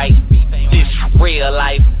ain't right. This real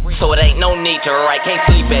life, so it ain't no need to write, can't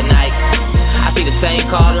sleep at night. I see the same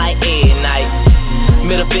car like every night.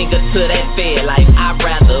 Middle finger to that fed life, I'd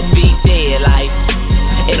rather be dead life.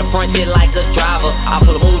 In the front just like a driver, I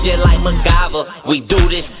pull a move just like MacGyver. We do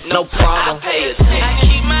this, no problem. I pay attention. I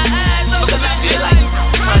keep my eyes open, I feel like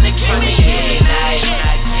trying to keep me in night.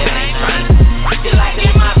 I feel like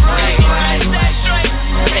in my brain, right?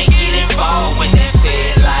 Can't get involved with that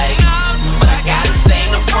feel like, but I gotta stay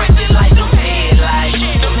in the front just like them headlights.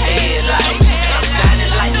 I'm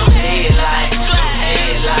shining like them headlights.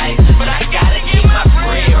 But I gotta get my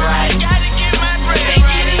bread right. Can't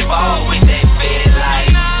get involved with that feel like,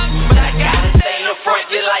 but I gotta stay in the front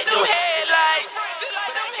just like them headlights.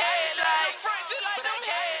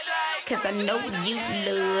 Cause I know you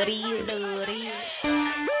love it.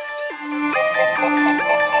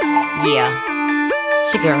 Yeah,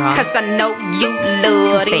 it's your girl. Cause I know you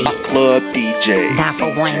love it. Club DJ. Down for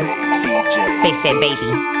one. They said baby.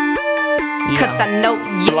 Yeah. Cause I know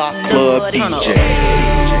you Block love Club it. DJ.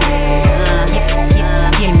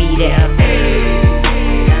 Give me that.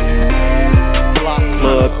 Block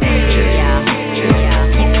Club DJ.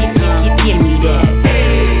 Give me that.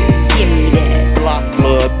 Block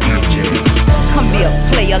Club DJ. Come here,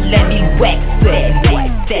 player, let me wax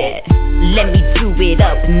that. Let me do it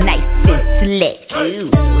up nice and slick.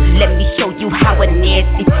 Let me show you how a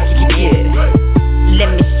nasty yeah. Let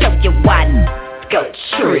me show you why go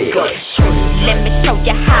trick. Let me show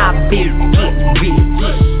you how I get rich.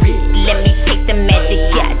 Let me take the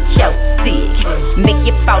magic out your stick. Make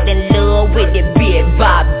you fall in love with it bit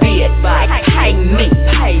by bit. Pay me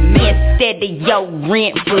instead of your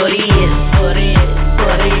rent. Put it.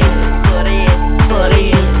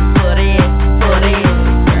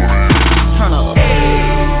 Turn up.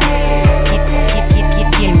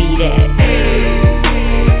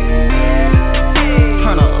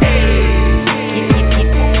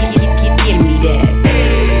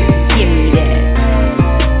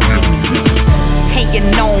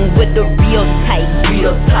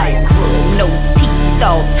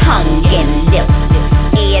 tongue and lips.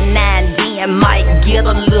 And now and then might get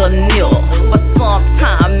a little nil, but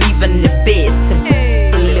sometimes even the best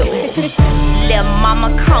flip. Let mama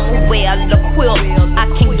come wear the quilt I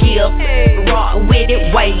can give. Rock with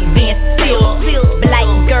it, wave and spill. Black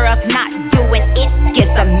girls not doing it, get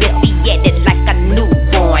a milky like a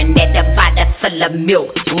newborn at the bottom full of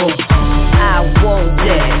milk. I want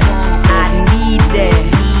that, I need that,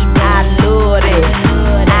 I love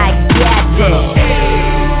that, I got that.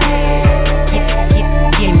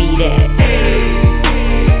 Give me that.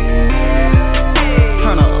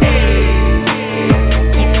 Turn up.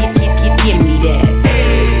 Give me that.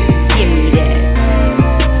 Give me that.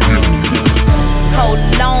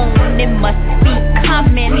 Hold on, it must be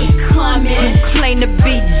coming. You claim to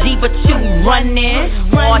be G, but you running.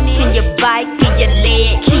 Watching your bike and your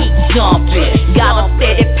leg keep jumping. Got a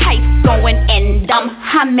steady pace going and I'm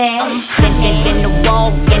humming. In the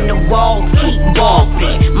walls keep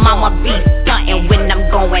walking. Mama be stunting when I'm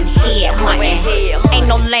going head hunting. Ain't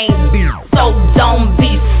no lane be, so don't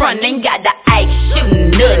be frontin'. Got the ice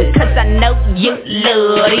shooting nothing, cause I know you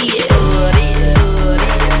love it.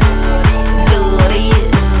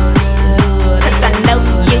 Cause I know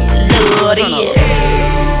you love it.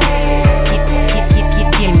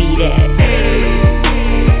 Give me that.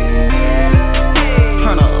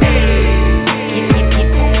 Turn up.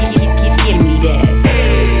 Give me that.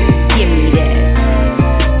 Give me that.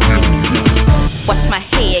 Watch my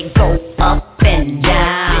head go up and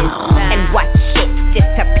down, and watch it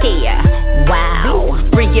disappear. Wow.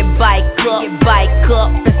 Bring your bike up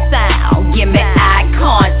and sound. Give me eye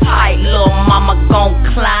contact, little mama gon'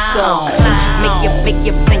 clown. Make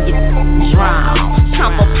your fingers drown.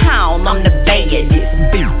 Pound for pound on the bay of this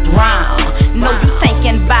beat round. Know you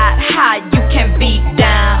thinking about how you can beat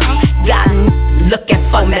down. Got looking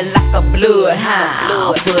for me like a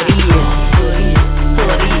bloodhound.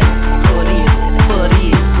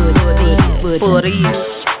 For these.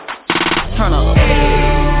 Turn up.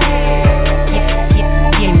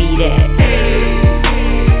 Give me that.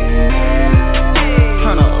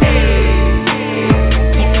 Turn up.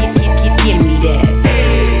 Give me that.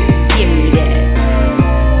 Give me that.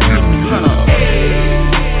 Turn up.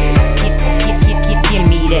 Give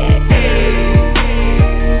me that.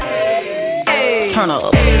 Turn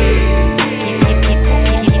up.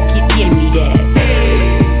 Give me that.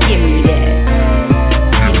 Give me that.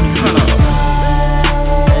 Turn up.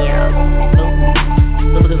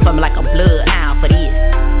 Looking for me like a bloodhound for this.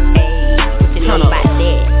 Hey, what you know about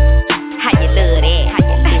that? How you love that?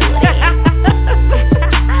 How you love that?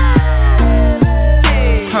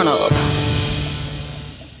 Turn up.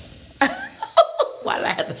 Why did I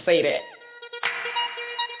have to say that?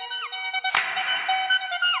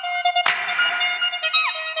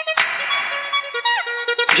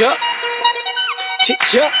 Yeah.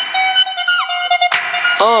 Yeah.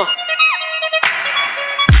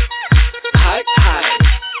 Hi, hi.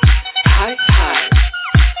 Hi, hi.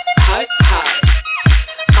 Hi, hi.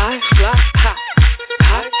 I fly high.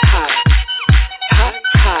 Hi, hi. Hi,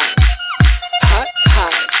 hi. Hi, hi.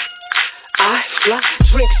 I fly.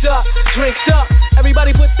 Drinks up.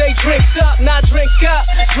 Everybody put they drinks up. Now drink up.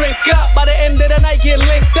 By the end of the night, get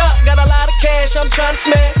linked up. Got a lot of cash, I'm trying to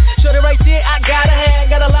smash. Shorty right there, I gotta have.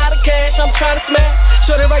 Got a lot of cash, I'm trying to smash.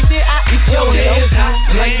 Shorty right there, get your hands high.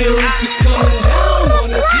 Like the roof is coming down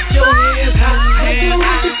on us. Get your hands high. Like the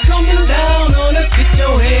roof is coming down on us. Get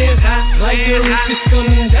your hands high. Like the roof is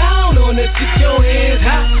coming down on us. Get your hands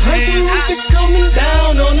high. Like the roof is coming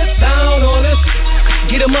down on us.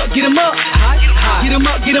 Get 'em up. Get 'em up. Get 'em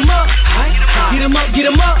up. Get 'em up. Get 'em up. Get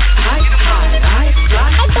 'em up.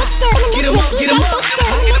 Get 'em up. Get 'em up.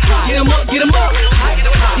 Get 'em up. Get 'em up.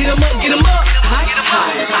 Get 'em up. Get 'em up.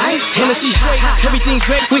 Hennessy straight, everything's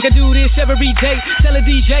great. We can do this every day. Tell a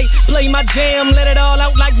DJ, play my jam, let it all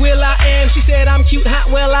out like Will I Am. She said I'm cute, hot,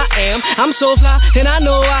 well I am. I'm so fly, and I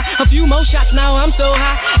know why. A few more shots now, I'm so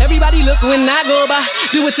high. Everybody look when I go by.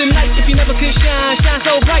 Do it tonight if you never could shine. Shine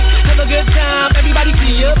so bright, have a good time. Everybody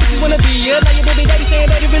see ya, bitches wanna be ya. Now your baby daddy saying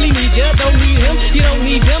that he really need ya. Don't need him, you don't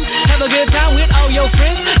need them. Have a good time with all your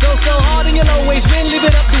friends. Go so hard and you'll always win. Live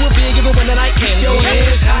it up, do it big, even when the night can. Your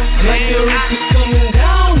hands high, like your wrist is coming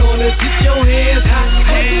down on us. Get your hands high,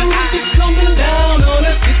 like your wrist is coming down on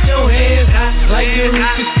us. Get your hands high, like your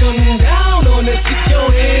wrist is coming down on us. Get your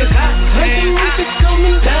hands high, like your wrist is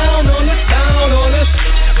coming down on us.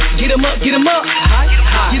 Get 'em up, get 'em up,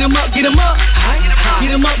 get 'em up, get 'em up,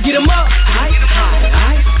 get 'em up, get 'em up,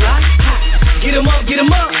 get 'em up, get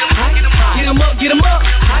 'em up, get 'em up, get 'em up,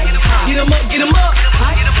 get 'em up, get 'em up.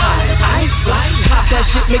 That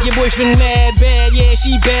shit make your boyfriend mad, bad, yeah,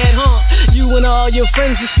 she bad, huh? You and all your your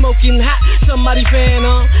friends are smoking hot. Somebody fan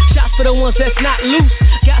on. Shots for the ones that's not loose.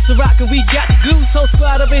 Got to rock and we got the glue. So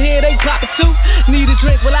squad over here, they pop it too. Need a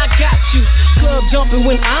drink, well I got you. Club jumping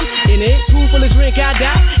when I'm in it. Pool full of drink, I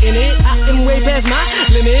die in it. I am way past my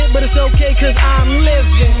limit, but it's okay cause I'm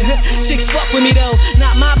living. Chicks fuck with me though.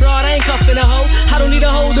 Not my broad, I ain't cuffing a hoe. I don't need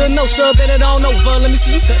a holder, no sub, and it all over. Let me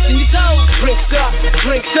see you touching your toes.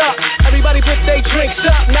 Drinks up. Everybody put they drinks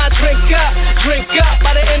up. Now drink up.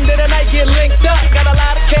 By the end of the night, get linked up. Got a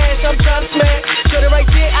lot of cash, I'm trying to smash. Shut it right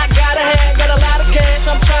there, I gotta have. Got a lot of cash,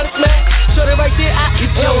 I'm trying to smash. Shut it right there, I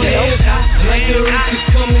get your hands high. Like the roof is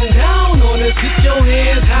coming down on us. Get your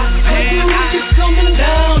hands high. Like the roof is coming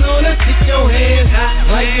down on us. Get your hands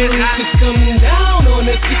high. Like the roof is coming down on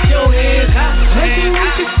us. Get your hands high. Like the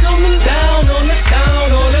roof is coming down on us.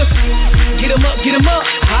 Down on us. Get 'em up, get 'em up.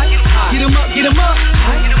 Get 'em up, get 'em up.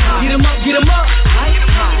 Get 'em up, get 'em up.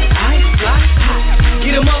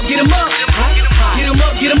 Get 'em up, get 'em up. Get 'em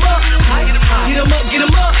up, get 'em up. Get 'em up, get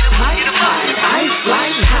 'em up. Ice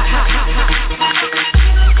like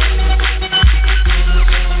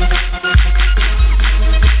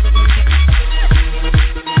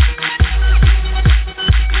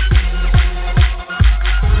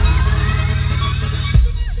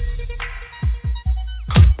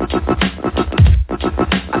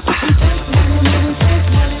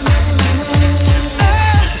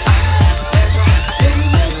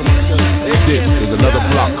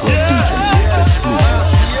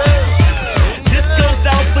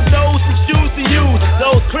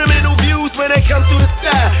come through the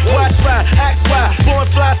sky, watch why, act why, born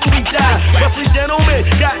fly till we die. Roughly gentlemen,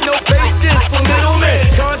 got no patience for middlemen.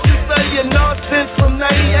 Conscious of your nonsense from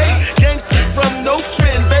 98, gangsters from no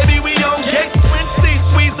trend, baby we on gate 20,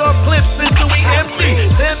 squeeze our clips until we empty.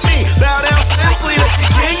 Send me, bow down simply, let you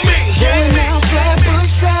king me. Going down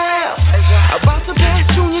Flatbush Drive, about to pass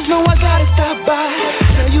juniors, know I gotta stop by.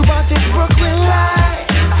 Tell you about this Brooklyn life,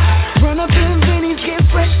 run up in Vinny's, get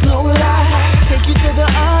fresh, no lie. Take you to the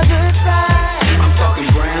other side.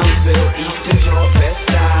 Brownsville, Eastern York, West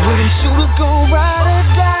Side. Where them shooters gon' ride or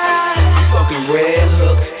die. I'm talking Red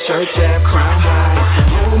Hook, Church Ave, Crown High.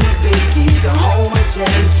 Home of Biggie, the home of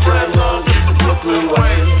James Brown, the Brooklyn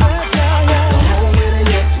way. The home of the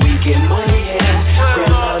next weekend money, yeah.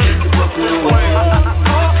 Grandma, it's the Brooklyn way.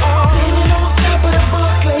 Sitting on top of the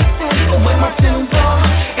Barclays Center with my Simmons on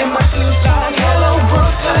and my shoes on. Hello,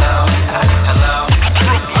 Brooklyn.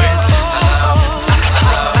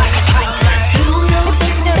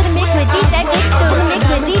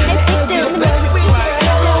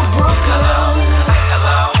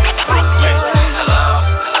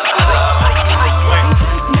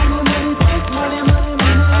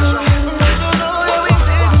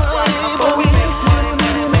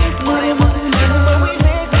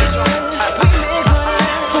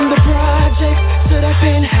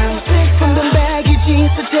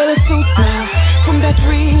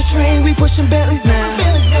 Train, we pushing bellies now.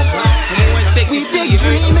 We big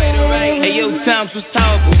dreaming. Hey yo, times was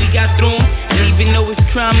tough, but we got through 'em. And even though it's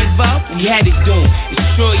crime involved, we had it doing.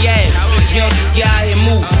 Destroy your ass, young guy and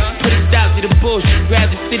move. Put a stop to the bullshit,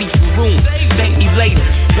 grab the city for room. Thank me later,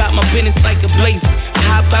 drop my business like a blazer. I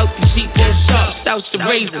hop out the Jeep, all sharp, stouch the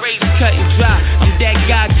razor. Cut and dry, I'm that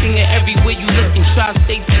guy, king of everywhere you look. In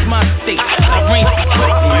tri-states is my state. I reign for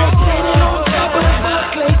Brooklyn. Standing on top of the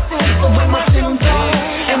Barclays Center with my Simmons on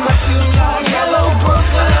and my shoes on. Hello,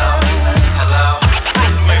 Brooklyn.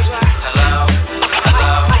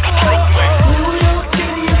 New York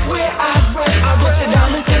City is where I run. I put the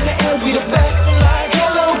diamonds in the air, we the best. Like,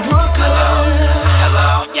 hello, Brooklyn.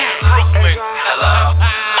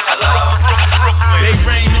 They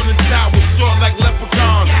rain on the top with short like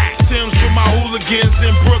leprechauns. Sims for my hooligans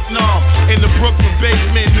in Brooklyn. In the Brooklyn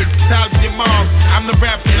basement, niggas top your moms. I'm the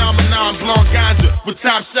rap phenomenon, blonde ganja with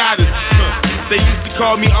top shotters. They used to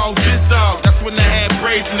call me all this dog. That's when I had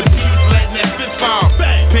braids and the peas letting that fit fall.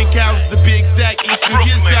 Pink house, the big sack, East New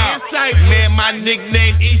Year's out. Man, my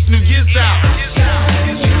nickname East New Year's out.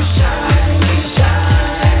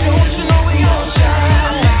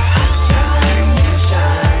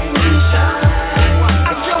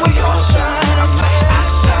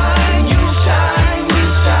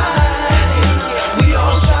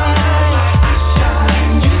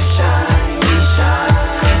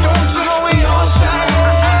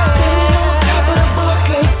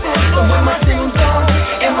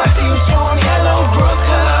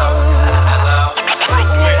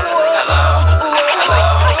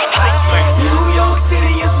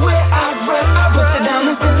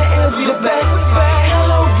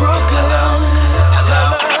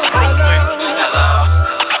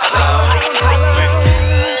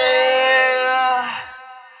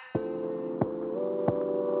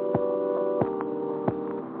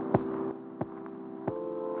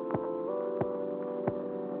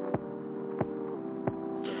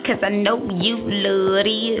 cause I know you love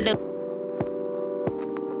it.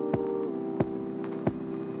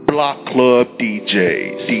 Block Club DJ.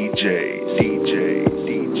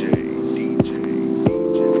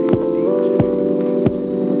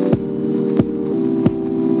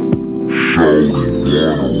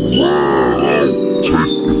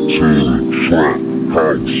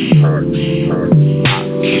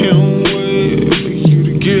 Can't wait for you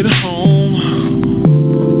to get home.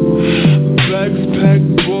 Bags packed,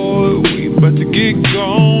 boy, we about to get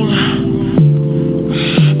gone.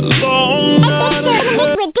 Long night ahead.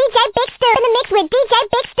 With DJ Big Stir in the mix with DJ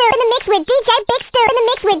Big Stir in the mix with DJ Big Stir in the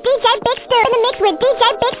mix with DJ Big Stir in the mix with DJ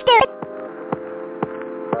Big Stir.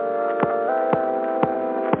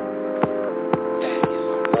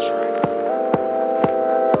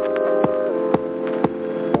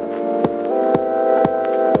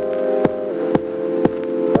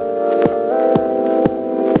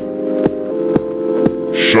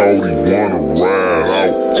 Shorty wanna ride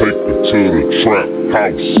out, take her to the trap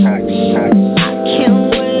house. Can't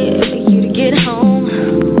wait for you to get home.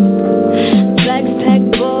 Bags packed,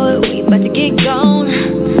 boy, we about to get gone.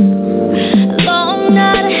 Long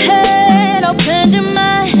night ahead, I'll bend in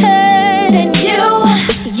my head, and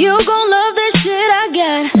you gon' love this shit I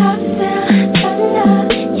got. Top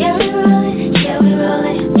down, yeah we rollin', yeah we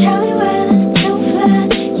rollin', yeah we rollin', too fly,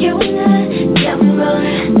 you and I, yeah we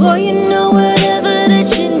rollin'. Boy, you know whatever that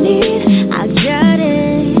you need, I got it.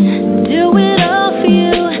 Do it all for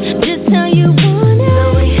you, just how you want it. So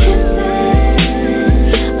we hit that,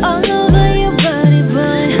 all over your body,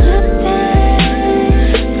 boy.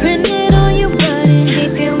 Print it on your body,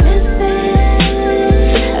 keep you missing.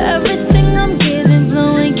 Everything I'm giving,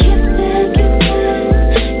 blowing kisses,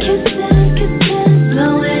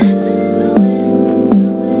 blowing.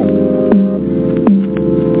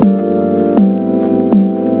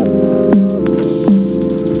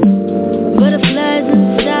 Butterflies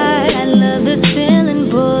inside, I love this feeling,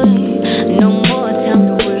 boy. No more time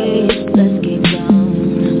to waste, let's get gone.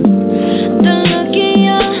 The look in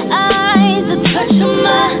your eyes, the touch of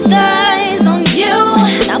my thighs on you.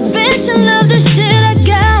 I bet you love the shit I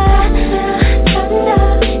got.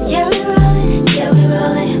 Yeah we rollin', yeah we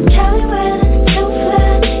rollin', yeah we rollin', too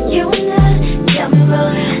fly, you and I, yeah we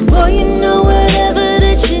rollin'. Boy, you know whatever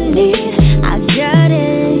that you need, I got it.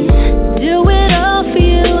 Do it all for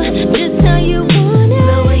you, just how you want it.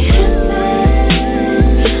 So we hit that,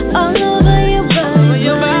 all over your body,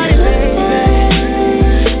 baby.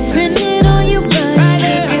 Print it on your body,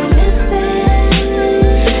 keep you missing.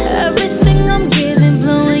 Everything I'm giving,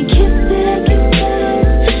 blowing kisses,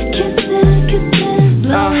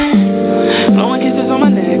 blowing. Blowing kisses on my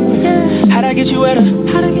neck. How'd I get you wetter?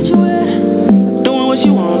 Doing what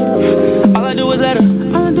you want. All I do is let her.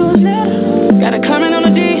 Got a comment on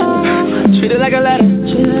the D. Treat it like a letter.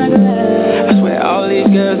 I swear all these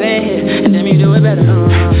girls ain't here, and damn you do it better.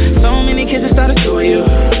 So many kisses started to you.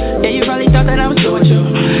 Yeah, you probably thought that I was through with you.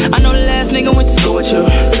 I know the last nigga went to school with you,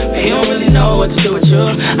 but he don't really know what to do with you.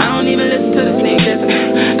 I don't even listen to the sneak diss.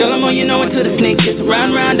 Girl, I'm on, you know, into the sneak kiss.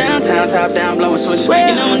 Round downtown, top down, blowing switch.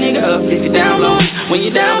 You know a nigga up if you down blowing. When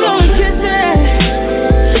you down blowing kisses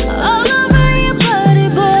All over your body,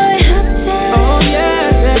 boy. oh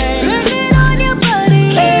yeah, babe. Print it on your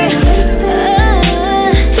body.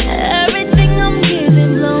 Everything I'm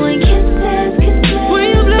giving, blowing kisses. When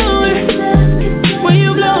you blowing, when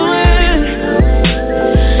you blowing.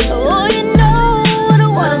 Oh, you know what I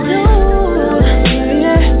wanna do.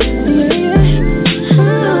 Yeah.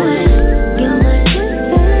 Give my kisses.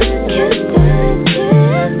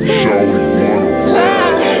 Shorty wanna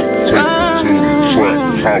ride out, take her to the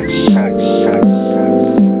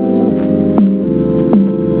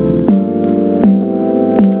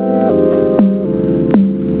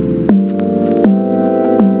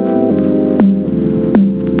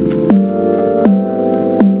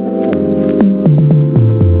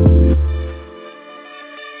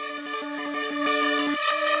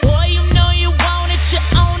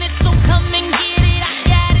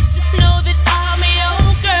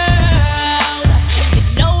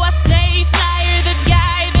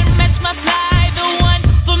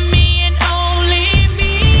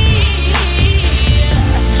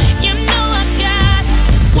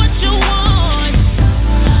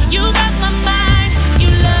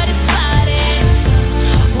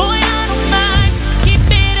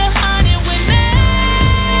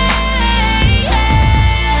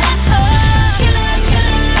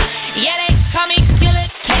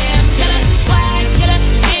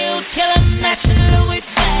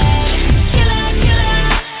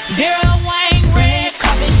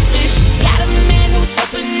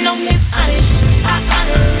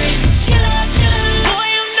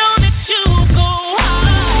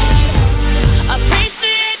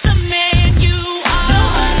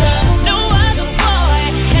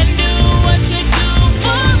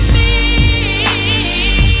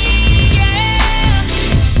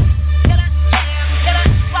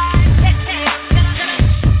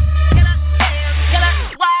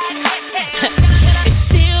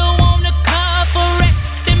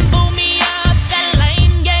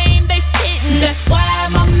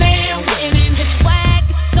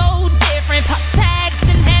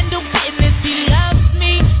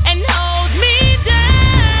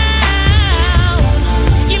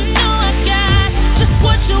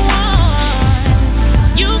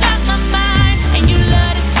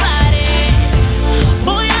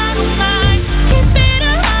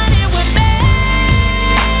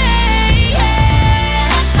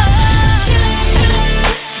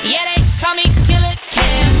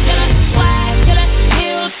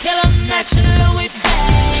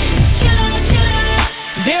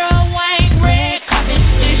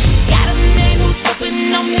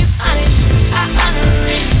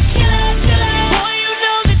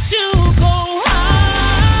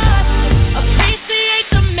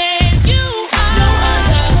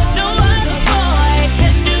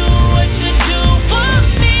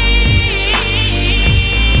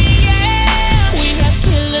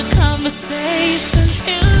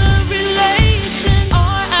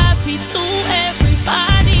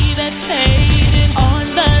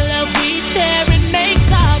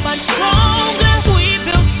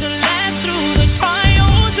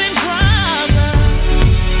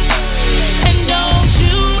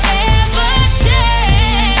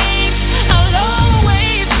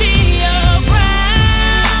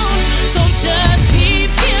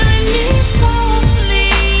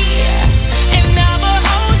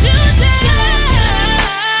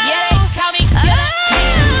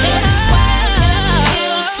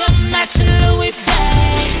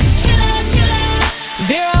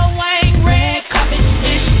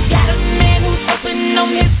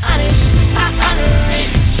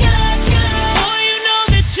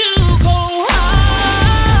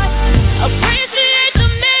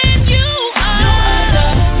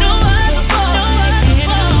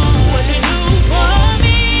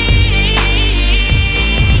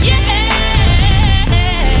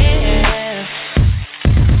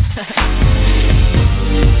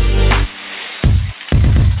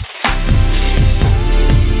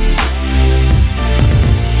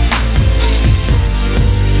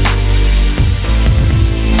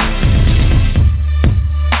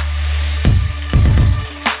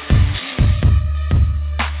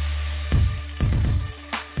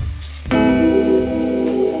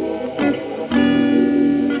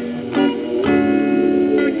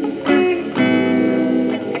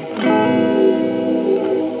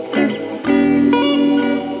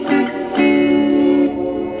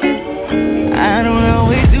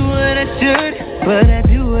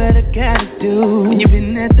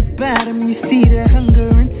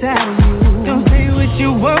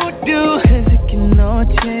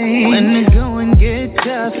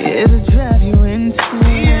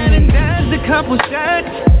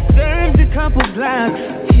knocks.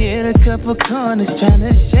 Hit a couple corners,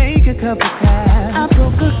 tryna shake a couple ties. I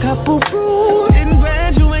broke a couple rules, didn't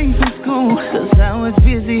graduate from school, cause I was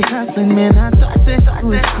busy hustling, man, I thought that was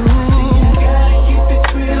cool. You gotta keep it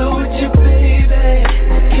real with your baby,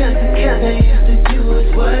 cause the kind I used to do is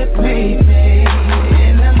what made me.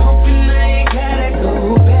 And I'm hoping I ain't gotta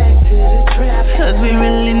go back to the trap, cause we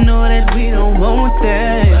really know that we don't want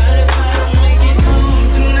that. But if I don't make it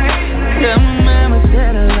home tonight, tell my mama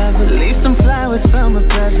said I love her, leave some flowers from my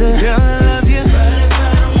brother. Girl, I love you. But if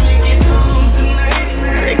I don't make it home tonight,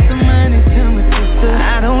 take some money to my sister.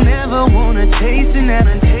 I don't ever wanna chasing that,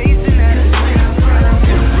 I'm chasing that.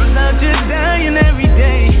 Love just dying every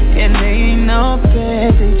day, and they ain't no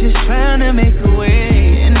bad, they just tryna make a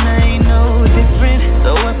way, and I ain't no different.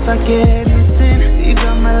 So if I get missing, these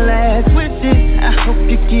are my last wishes. I hope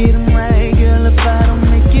you get them right, girl, if I don't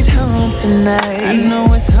make it home tonight. I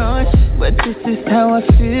know it's harsh, but this is how I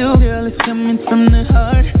feel, girl, it's coming from the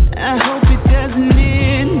heart. I hope it doesn't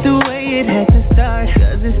end the way it had to start,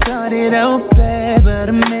 cause it started out bad, but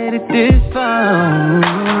I made it this far.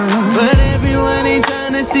 But everyone ain't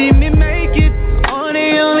tryna see me make it, or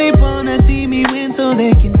they only wanna see me win so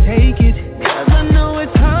they can take it. Cause I know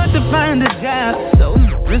it's hard to find a job, so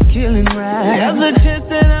just killing right. There's a chance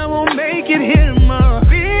that I won't make it here tomorrow.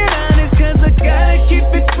 Being honest, cause I gotta keep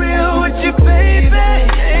it real with you, baby.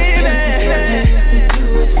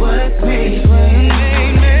 What made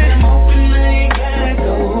me? I'm hoping I ain't gotta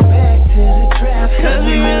go back to the trap, cause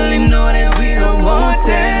we really know that we don't want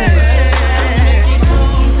that.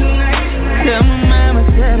 Tell my mama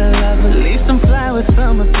said I love her, leave some flowers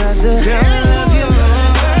for my brother. Girl, I love you.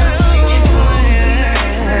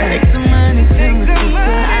 Take some money to my sister.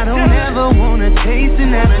 I don't ever wanna chase it,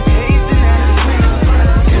 now I'm chasing that.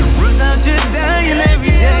 I'm just dying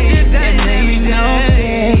every day, and they ain't no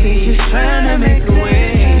bad, they just tryna make a way.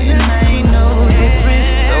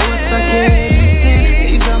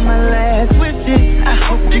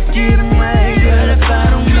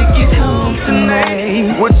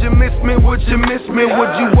 Would you miss me?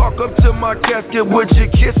 Would you walk up to my casket? Would you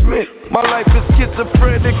kiss me? My life is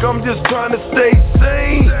schizophrenic, I'm just trying to stay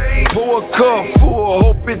sane. Pour a cup full,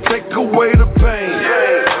 hope it take away the pain.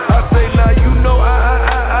 I say now you know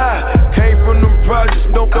I came from them projects.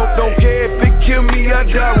 Don't care if it kill me, I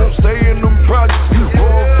die. Won't stay in them projects.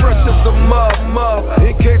 More fresh as a mob,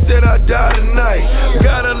 in case that I die tonight.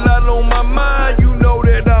 Got a lot on my mind, you know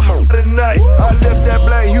that I'm up tonight. I left that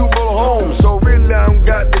black Hugo home, so really I don't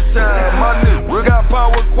got the time. My nigga got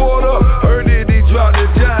power quarter, heard it, he dropped the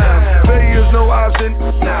dime. Failure's no option,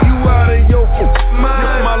 you out of your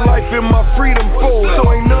mind. My life and my freedom forward,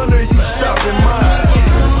 so ain't none of you stopping mine.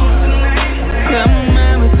 Tell my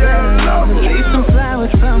mama said I love her, leave some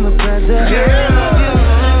flowers from my brother.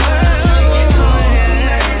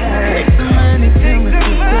 Take some money to my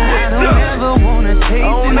sister. I don't ever wanna chase it. I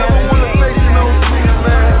don't ever wanna face it on street,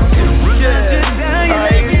 man. I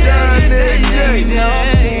ain't dying every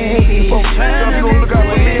day. Folks, you gon' look out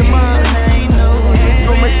for me and mine. You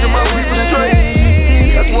gon' make sure my people straight.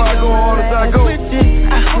 That's why I go hard as I go.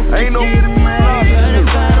 Ain't no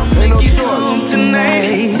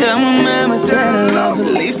tonight. Tell my mama that I love her,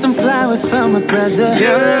 leave some flowers for my brother.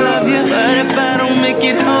 Girl, I love you, but if I don't make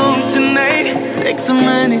it home tonight, take some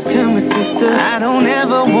money to my sister. I don't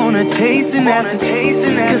ever wanna chase it,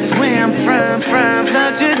 cause where I'm from,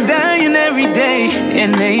 love just dying every day,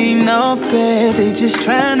 and they ain't no bad, they just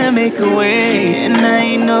tryna make a way, and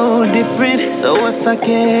I ain't no different. So if I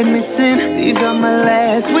get missing, these are my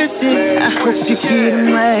last wishes. I hope you keep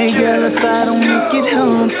them right, girl, if I don't make it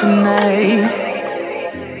home tonight.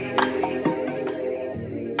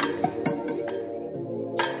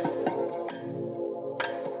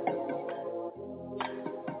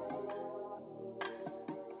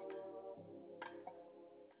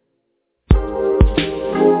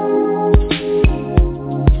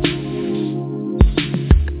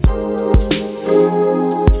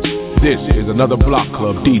 This is another Block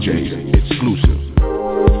Club DJ exclusive.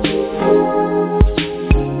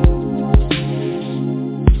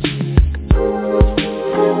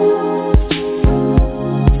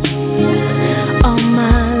 All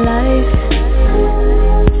my life,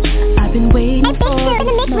 I've been waiting for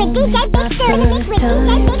my first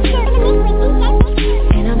time,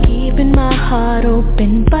 and I'm keeping my heart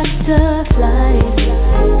open. Butterflies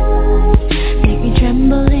make me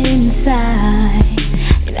tremble inside.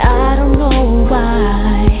 I don't know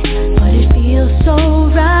why, but it feels so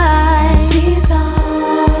right. These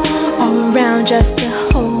all around just to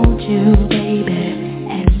hold you, baby.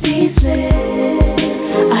 And these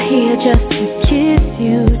lips are here just to kiss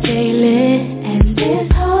you daily. And this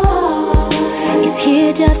heart is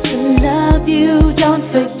here just to love you.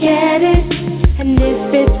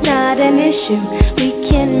 issue. We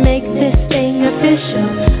can make this thing official.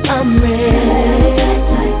 I'm ready.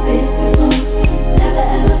 Like this before. Never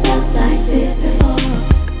ever felt like this before.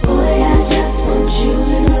 Boy, I just want you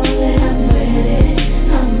to know that I'm ready.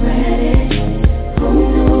 I'm ready. Who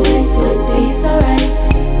knew it would be so right?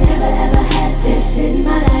 Never ever had this in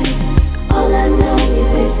my life. All I know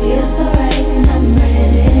is it feels so right, and I'm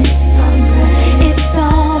ready. I'm ready. It's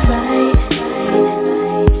alright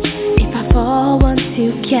if I fall once you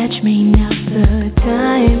catch me. Now's the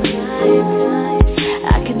time.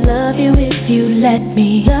 I could love you if you let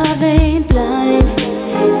me. Love ain't blind.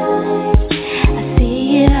 I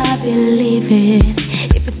see it, I believe it.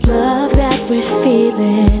 If it's love that we're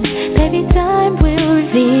feeling, baby, time will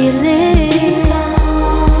reveal it.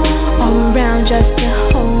 All around just to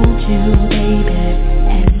hold you, baby.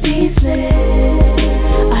 And these lips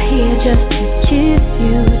are here just to kiss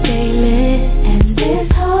you daily. And this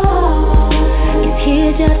heart is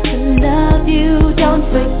here just to love you. Don't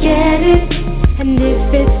forget it. And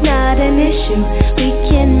if it's not an issue, we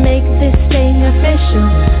can make this thing official.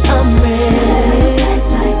 I'm ready.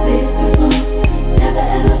 Like this before. Never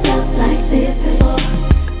ever felt like this before.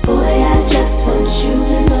 Boy, I just want you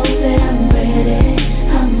to know that I'm ready.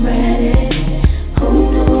 I'm ready. Who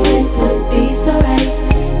knew it would be so right?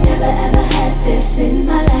 Never ever had this in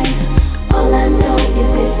my life. All I know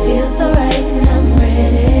is it feels so right, and I'm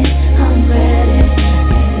ready. I'm ready.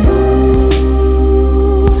 And ooh,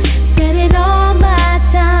 spending all my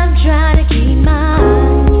time trying to keep mine.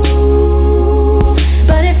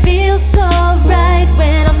 But it feels so right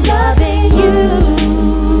when I'm loving you.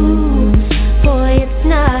 Boy, it's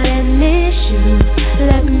not an issue.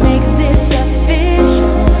 Let's make this official.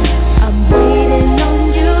 I'm waiting on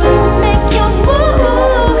you to make your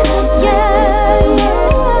move. Yeah, yeah.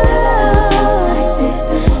 Like this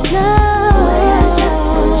before. No. Boy, I just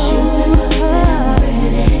want you to know that I'm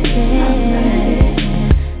ready. I'm ready.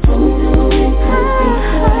 Who knew it could be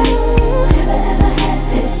so right? Never ever had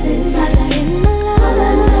this in my life. All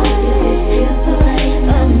I know is it feels so right.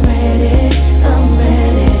 I'm ready. I'm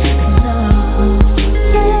ready. No.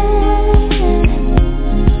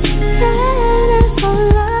 Ready for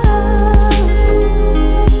love.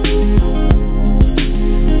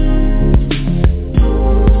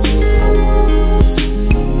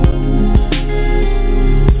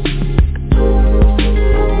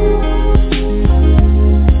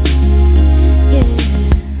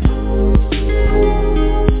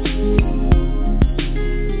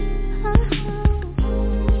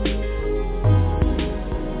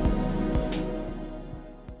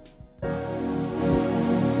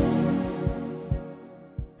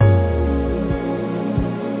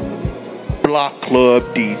 Block Club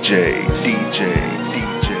DJ.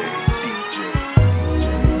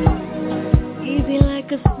 Easy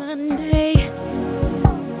like a Sunday.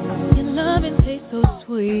 Your loving tastes so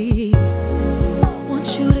sweet. Want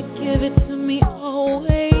you to give it to me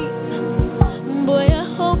always. Boy, I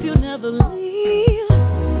hope you never leave.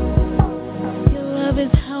 Your love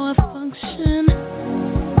is how I function.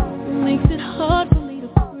 Makes it hard for me to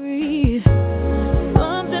breathe.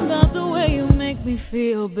 Something about the way you make me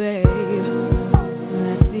feel, babe.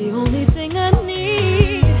 That's the only thing I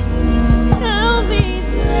need. Tell me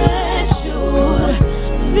that you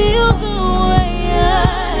feel the way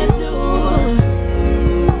I do.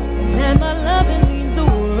 And my loving means the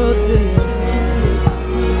world to you.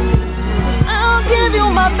 I'll give you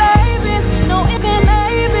my baby, no if and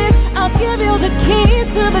maybe. I'll give you the keys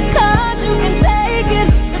to the car, you can take it.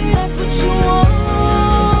 If that's what you want,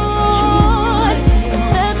 if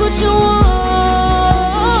that's what you want.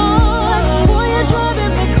 Boy, you're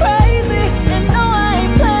driving me crazy, and no, I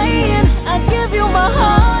ain't playing. I give you my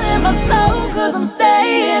heart and my soul, 'cause I'm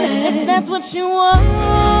staying. If that's what you want,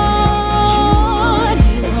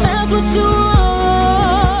 if that's what you want.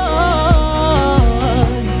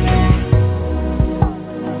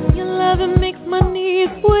 Your loving makes my knees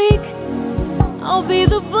weak. I'll be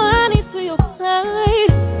the bunny to your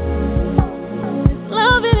side. This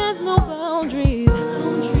loving has no boundaries,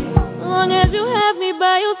 as long as you have me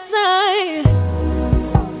by your side.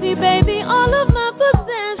 See, baby, all of my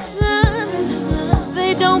possessions,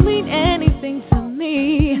 they don't mean anything to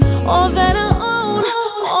me. All that I own,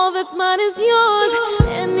 all that's mine is yours.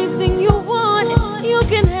 Anything you want, you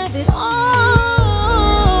can have it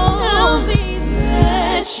all. Tell me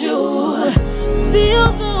that you feel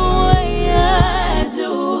the way I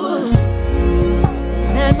do.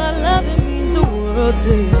 And my loving means the world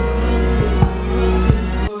to you.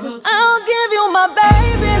 'Cause I'll give you my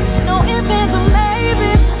baby, no ifs, ands, or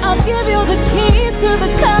maybes. I'll give you the keys to the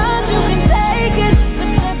car, you can take it. If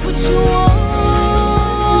that's what you want,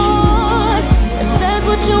 if that's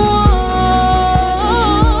what you want.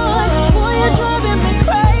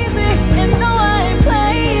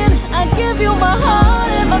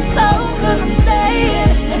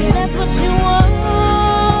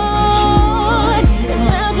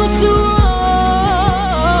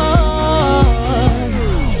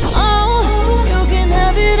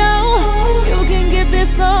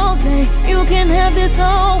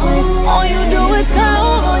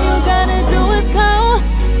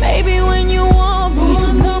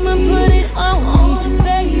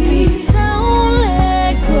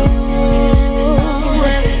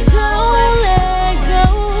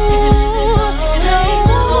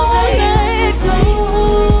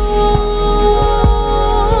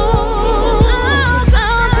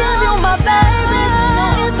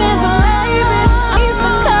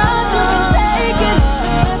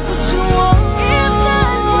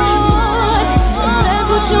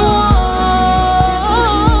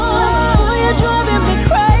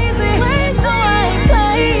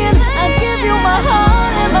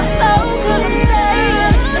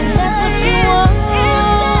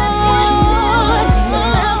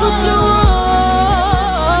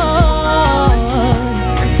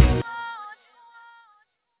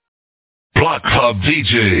 Block Club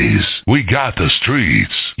DJs. We got the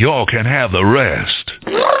streets. Y'all can have the rest.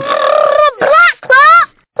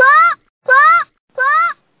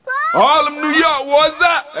 Harlem, New York, what's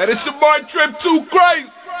up? Hey, this your boy Trip Too Crazy.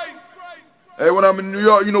 Hey, when I'm in New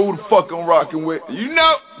York, you know who the fuck I'm rocking with. You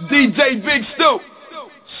know, DJ Big Stu.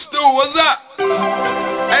 Stu, what's up?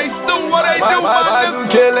 Hey, Stu, what they do? I do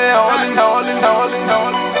killing only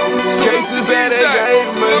cases that they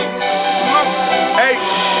gave me. Hey,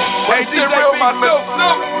 DJ real, my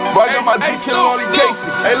nigga. Bro, I got my D killing all these cases.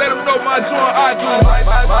 Hey, let them know my joint I do.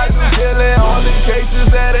 I do killing all these cases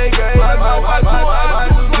that they gave me. I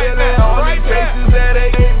do killing all these cases that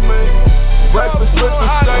they gave me. Breakfast with the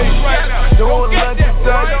state, doing lunch and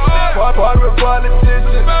study. Part with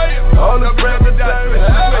politicians, all the breakfast service.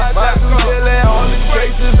 I do killing all these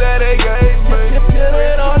cases that they gave me.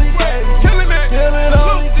 Killing all these cases, killing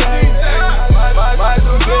all these cases. I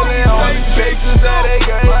do killing all these cases that they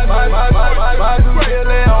gave me. I do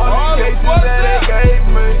killing all these cases that they gave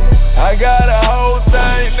me. I got a whole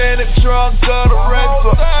thing in the trunk of the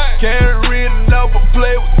rental. Can't read enough but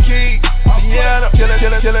play with keys. Yeah,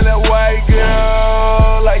 killing that white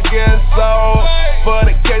girl, I guess so. For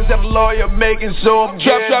the case that the lawyer making sure I'm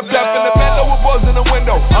Drop in the bando with balls in the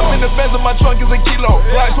window. I'm in the Benz and my trunk is a kilo.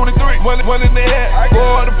 Fly 23, one in the head. 4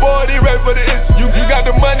 on the 40, ready for the inch. You got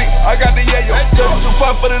the money, I got the yayo.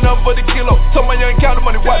 32.5 for the number for the kilo. Tell my young counter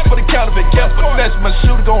money, watch for the counterfeit. Guess for the next, my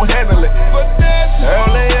shooter gon' handle it.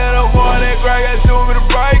 Early in the morning, Greg got to me the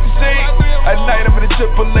break seat. At night I'm in the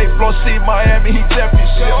AAA floor C, Miami Heat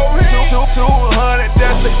championship. 200,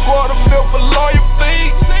 that's a quarter mil for lawyer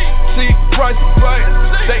fees. See, price of play,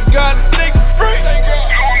 they got a nigga free.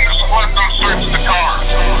 Search the cars.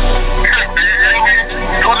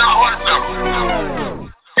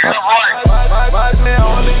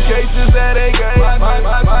 All these cases that they gave me.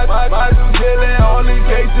 I do killing all these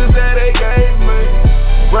cases that they gave me.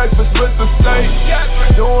 Breakfast with the state,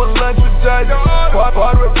 doing lunch with judges,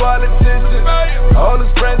 part with politicians, all his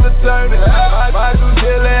friends attorneys. I do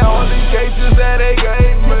killing all these cases that they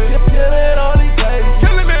gave me. Killing all these cases,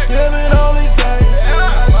 killing all these cases.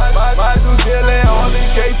 I do killing all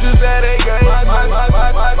these cases that they gave me.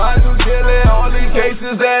 I do killing all these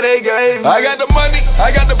cases that they gave me. I got the money, I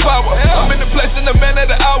got the power. I'm in the place in the man of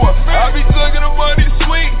the hour. I be slugging the money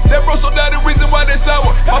sweet. That bro so that the reason why they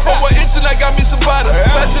sour. My phone was itching, I got me some butter.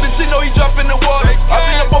 Back to the chino, he drop in the water. I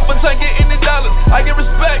be up on time, getting the dollars. I get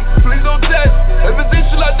respect, please don't test. If it's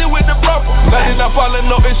issue, I deal with the proper. Letting not falling,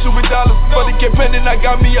 no issue with dollars. For the kid pending, I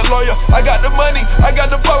got me a lawyer. I got the money, I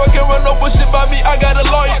got the power. Can't run no bullshit by me, I got a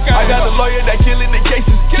lawyer. I got a lawyer that killing the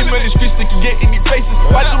cases. Too many streets that can get any faces.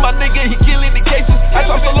 Watch my nigga, he killing the cases. I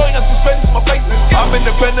talk so long, I suspend my faces. I'm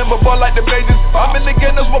independent, but ball like the Blazers. I'm in the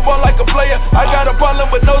Guinness, but ball like a player. I got a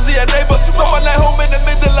problem with nosy and neighbor. Someone at home in the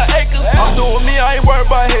middle of acres. I'm doing me, I ain't worried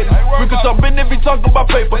about haters. We can talk business, be talking about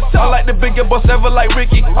paper. I like the biggest boss ever like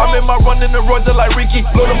Ricky. I'm in my run in the road just like Ricky.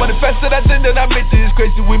 Blow the money faster than I admit it. It's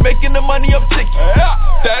crazy, we making the money up ticky.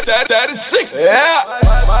 That is sick.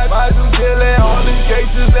 I do killing all these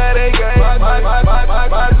cases that they gave me.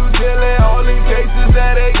 I do killing all these cases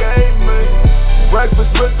that they gave me.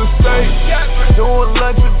 Breakfast with the state, doing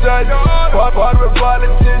lunch with judges, part with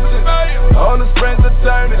politicians, all his friends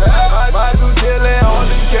attorneys. I do killing all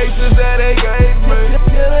these cases that they gave me.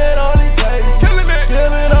 Killing all these cases,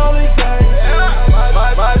 killing all these cases.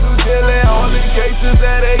 I do killing all these cases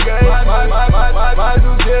that they gave me. I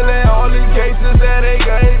do killing all these cases that they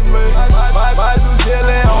gave me. I do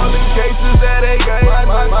killing all these cases that they gave me.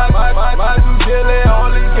 I do killing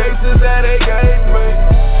all these cases that they gave me.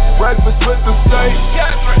 Breakfast with the state,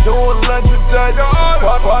 doing lunch with judges,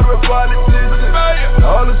 part with politicians,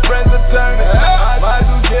 all his friends attorneys. I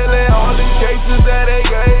do killing all these cases that they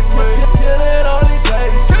gave me. Killing all these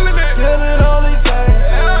cases, killing all these cases.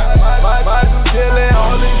 I do killing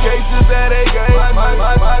all these cases that they gave me.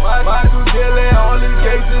 I do killing all these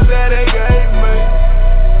cases that they gave me.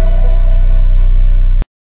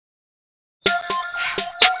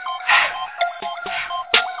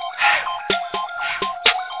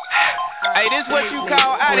 Hey, this what you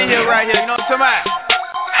call out of here right here, you know what I'm talking about?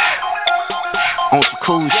 On some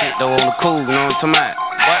cool shit though, on the cool, you know what I'm talking about?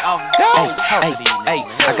 But I'm dope. Hey,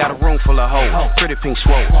 I got a room full of hoes, pretty pink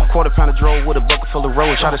swole. Quarter pound of dro with a bucket full of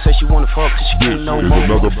rolls. Try to say she wanna fuck till she can't no more.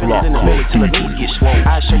 Another block in the belly till her knees get swole.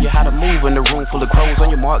 I show you how to move in the room full of crows.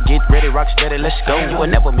 On your mark, get ready, rock steady, let's go. You will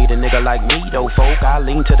never meet a nigga like me though, folk. I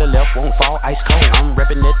lean to the left, won't fall ice cold. I'm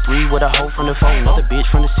reppin' that 3 with a hoe from the phone. Another bitch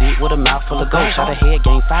from the seat with a mouth full of gold. Shot her head,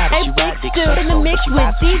 game 5, but she ride dick so. In the mix with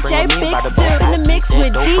DJ Big Stu. In the mix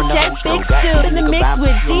with DJ Big Stu. In the mix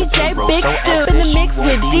with DJ Big Stu. In the mix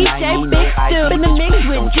with DJ Big Stu. In the mix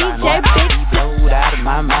with DJ Big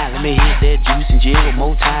my mind. Let me hit that juice and jiggle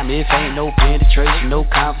more time. If ain't no penetration, no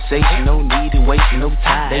conversation, no need to waste no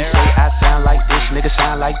time. They say I sound like this, nigga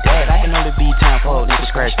sound like that. I can only be time for a nigga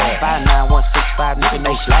scratch that. 59165, nigga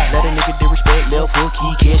no slide. Let a nigga disrespect, left hook,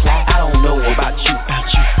 key catch like I don't know about you,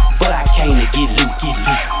 but I came to get loot.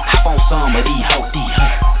 Hop on some of these hoes,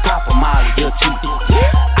 pop a molly or two.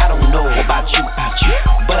 I don't know about you,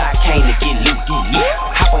 but I came to get loot.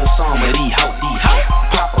 Hop on some of these hoes,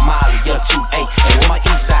 pop a molly or two. Hey, where my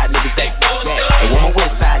east side niggas stay? Hey, where my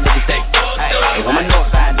west side niggas stay? Hey, where my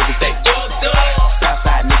north side niggas stay? South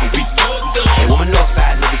side niggas weak. Hey, where my north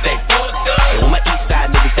side niggas stay? Hey, where my east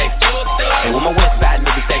side niggas stay? Hey, where my west side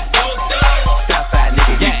niggas stay? South side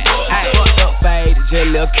niggas weak. Hey, fucked up fade, just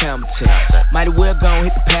a little Campbellton. Might as well gon'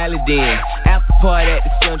 hit the Paladin. After party at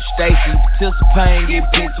the Central Station, participate, get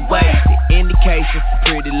pissed wasted. Indication,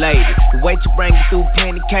 pretty lady. The way you bring it through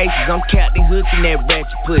plenty cases, I'm Captain Hook in that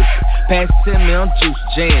ratchet pussy. Pass it to me, I'm juice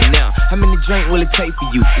jam now. How many drink will it take for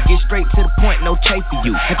you? To get straight to the point, no chase for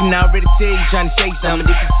you. I can already tell you trying to say something.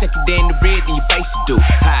 If you second day in the red, then your face you do.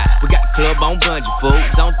 Hi, we got the club on bungee, fool.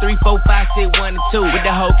 It's on 3, 4, 5, 6, 1, and 2. With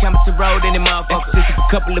the whole camera to road and the motherfuckers. Just a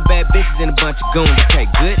couple of bad bitches and a bunch of goons. Okay,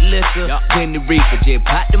 good liquor, then the reefer. Just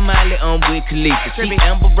pop the molly on with Khalifa. See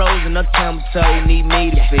Amber Rose and her camel toe need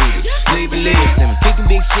me to feed it. Leave it listen. Kicking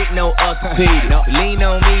big shit, no orthopedic. Lean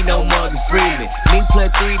on me, no Morgan Freeman. Me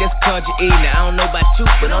 +3, that's country eating. I don't know about you,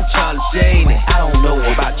 but I'm Charlie Sheen. I don't know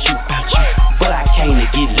about you, but I came to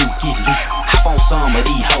get loot. Hop on some of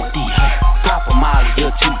these hoes, pop a molly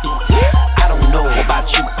or two. I don't know about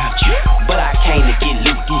you, but I came to get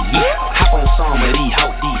loot. Hop on some of these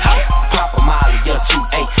hoes, pop a molly or two.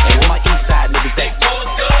 Hey, where my east side niggas stay?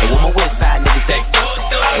 Hey, where my west side niggas stay?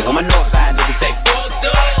 Hey, where my north side niggas stay?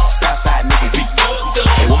 South side niggas weak.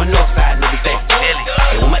 Hey, where my north side niggas stay?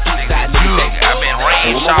 Hey, where my east side niggas stay? I've been rain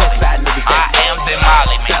hey, where my west side niggas stay? I am the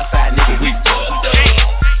Molly, man. South side niggas weak.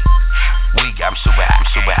 I'm super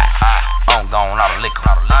high. I'm gone all the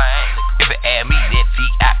liquor. If it add me, that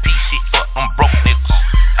VIP shit, fuck them broke niggas.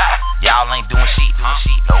 Y'all ain't doing shit.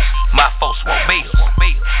 No. My folks smoke bills.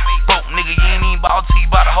 Broke nigga, you ain't even bought tea,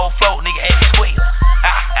 bought the whole float, nigga, at the square.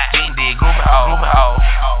 Been dead, groupie hole.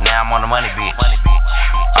 Now I'm on the money, bitch.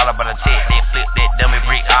 All about the check, they flip that dummy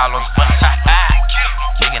brick, all on funny.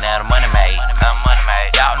 Nigga, now the money made.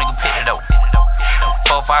 Y'all nigga pick it up.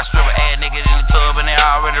 4, 5 stripper ass niggas in the tub and they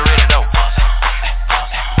already ready though.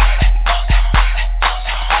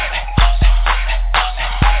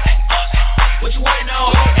 What you waiting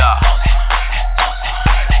on? Yeah.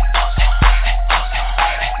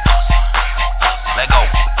 Let go.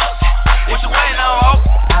 What you waiting on?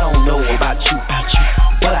 I don't know about you,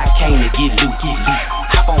 but I came to get loot.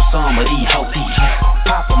 Hop on some of these hoes,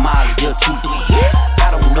 pop a molly or two.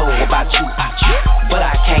 I don't know about you, but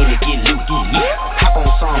I came to get loot. Hop on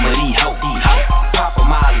some of these hoes, pop a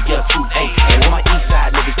molly or two. Hey, where my east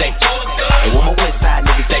side niggas stay? Hey, where my west side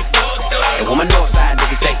niggas stay? Hey, where my north side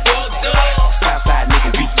niggas stay? South side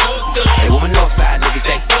niggas weak. Hey, where my north side niggas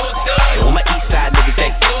stay? Hey, where my east side niggas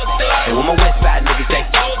stay? Hey, where my west side niggas stay?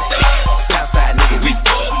 South side niggas weak.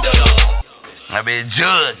 I been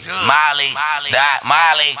Judge, Molly.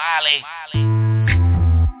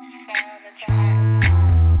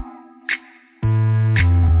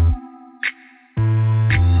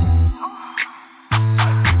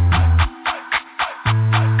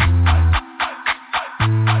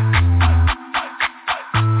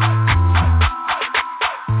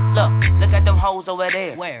 Look at them hoes over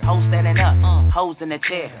there. Where? Hoes standing up, hoes in the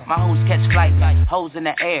chair. My hoes catch flight, hoes in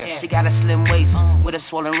the air. She got a slim waist with a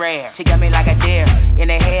swollen rare. She got me like a deer in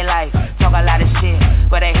the headlight. Talk a lot of shit,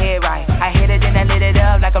 but her head right. I hit it and I lit it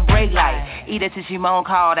up like a brake light. Eat it till she moan,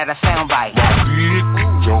 call that a soundbite. My dick,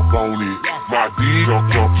 jump on it. My dick,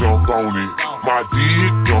 jump on it. My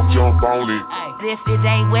dick, jump on it. If it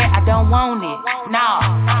ain't wet, I don't want it. Nah.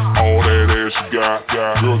 All that ass you got,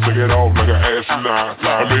 girl, take it off like an astronaut.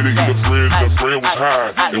 I made it get a friend, the friend was high,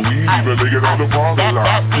 and we ain't even make it on the parking lot.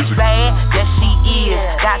 That bitch bad, yes she is.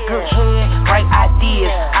 Got good head, right ideas.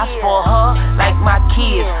 I spoil her like my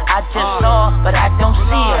kids. I just saw, but I don't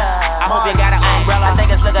see it. I hope you got an umbrella. I think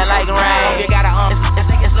it's looking like rain. I hope you got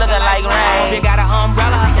it's looking like rain. I hope you got an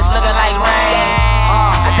umbrella. It's looking like rain.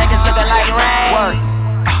 I think it's looking like rain. Work.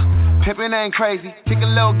 Pimpin' ain't crazy, kick a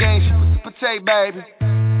little game, she precipitate, baby.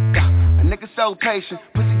 A nigga so patient,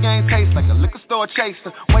 pussy game taste like a liquor store chaser.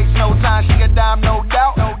 Waste no time, she a dime, no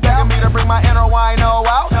doubt. Begging me to bring my inner wino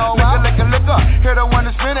out. Liquor, here the one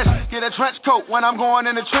that's finished. Get a trench coat when I'm going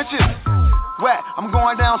in the trenches. Wet, I'm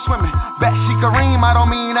going down swimming. Bet she Kareem, I don't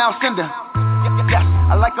mean Alcindor. Yes,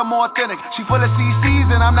 I like her more authentic. She full of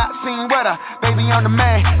CCs and I'm not seen with her. Baby, I'm the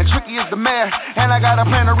man, and Tricky is the mayor. And I got a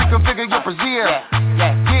plan to reconfigure your brassiere.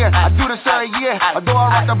 Yeah, I do this every year. Although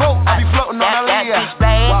I rock the boat, I be floating on the That Leah. bitch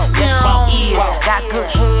bad, yes she is. Got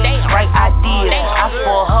good head, right ideas. I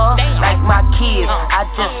spoil her like my kids. I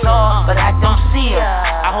just saw her, but I don't see her.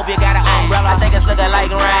 I hope you got an umbrella. I think it's looking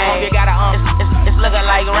like rain. I hope you got It's looking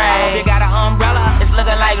like rain. I hope you got an umbrella. It's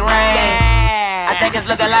looking like rain. Yeah. I think it's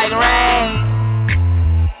looking like rain.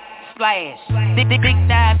 Splash, big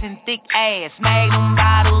thighs and thick ass. Magnum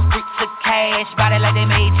bottles, bricks of cash. Body like they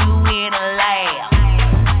made you in a lab.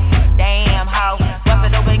 Damn hoe, bust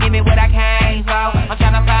it open, give me what I came for. I'm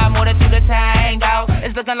tryna find more than two to tango.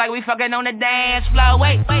 It's looking like we fucking on the dance floor.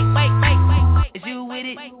 Wait, is you with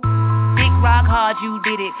it? Big rock hard, you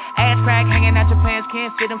did it. Ass crack hanging out your pants,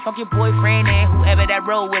 can't fit him. Fuck your boyfriend and whoever that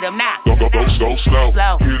roll with him. Nah, go slow,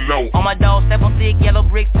 get low. On my dog, step on thick, yellow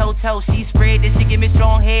bricks, toe. She spread this, she give me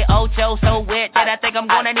strong head, ocho. So wet that I think I'm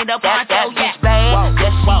gonna need a poncho. That bitch bad,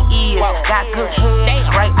 yes she is. Got good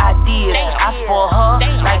head, right ideas. I spoil her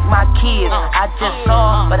like my kids. I just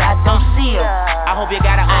saw her, but I don't see her. I hope you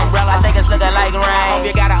got an umbrella. I think it's looking like rain. I hope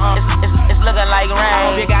you got It's looking like rain.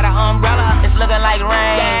 I hope you got an umbrella. It's looking like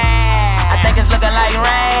rain. Yeah. I think it's looking like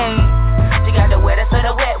rain. She got the wettest of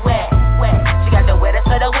the wet. She got the wettest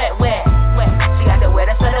of the wet. She got the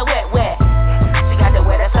wettest of the wet. She got the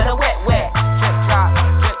wettest of the wet. Drip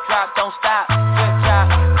drop, don't stop.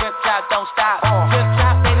 Drip drop, don't stop. Drip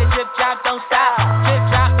drop, baby, drip drop, don't stop. Drip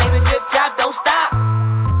drop, baby, drip drop, don't stop.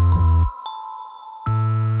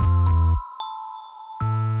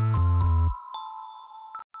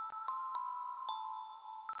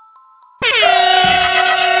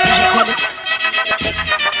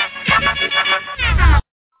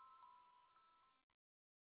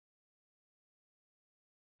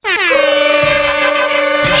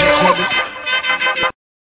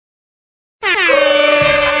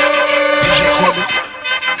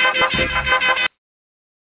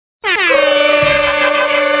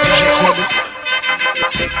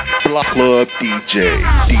 Club DJ.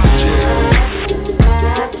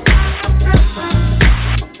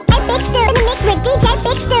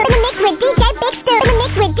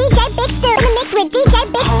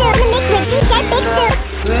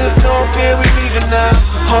 Let's don't care, we leaving now.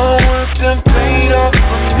 Homework done paid off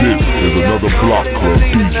for me. This is another Block Club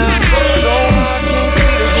DJ.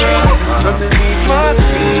 Underneath my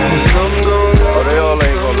feet, oh, they all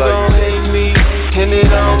ain't gonna like you. Me, and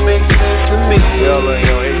it all makes sense to me. They all ain't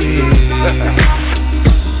gonna hate you.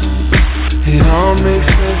 It all makes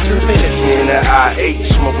sense to me. In that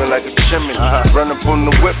I-8, smoking like a chimney. Run up on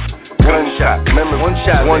the whip, gunshot. Remember, one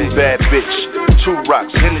bad bitch. 2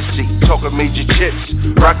 rocks, Hennessy, talking major chips.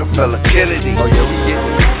 Rockefeller, Kennedy. Oh yeah, we get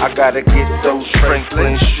it. I gotta get those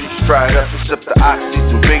Franklin streets dried up, except the oxys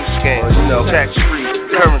and big scans. You know, tax free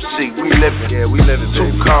currency, we living. Yeah, we living.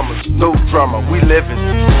 2 commas, no drama, we living.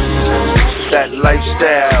 That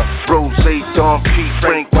lifestyle, Rose, Don P,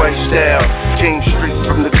 Frank White style. King Street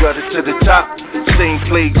from the gutter to the top. Same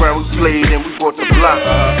playground we played and we bought the block.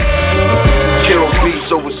 Kill beats,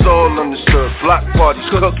 so it's all understood. Block parties,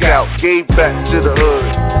 cookout, gave back to the hood.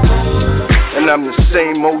 And I'm the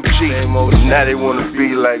same OG, now they wanna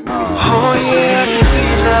be like me. Oh yeah, I can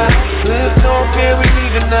see it now. Let's don't care, we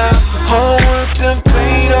leaving now. Homework done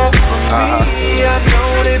paid off for me. I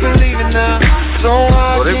know they believe it now. So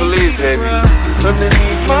I they believe, baby.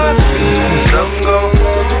 Underneath my feet, some gon'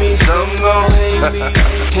 love me, some gon' hate me.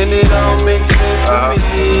 And it all makes sense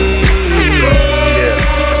to me. Yeah.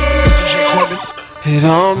 It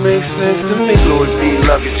all makes sense to me. Louis V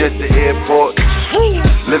luggage at the airport.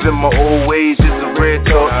 Living my old ways is a rare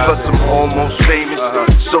thought. Plus I'm almost famous.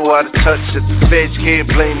 So out of touch that the feds can't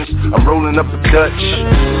blame us. I'm rolling up a Dutch.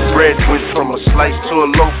 Bread went from a slice to a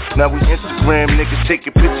loaf. Now we Instagram niggas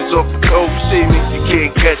taking pictures off the coast. See me, you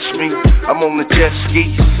can't catch me. I'm on the jet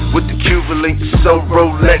ski with the Cuba link, so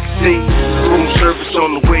Rolexy. Room service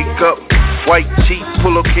on the wake up. White tee,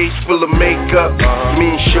 pillowcase full of makeup. Me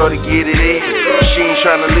and Shorty get it in. She ain't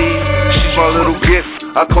tryna leave. She's my little gift.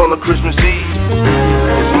 I call her Christmas Eve.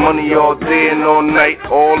 It's money all day and all night.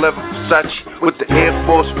 All ever Versace with the Air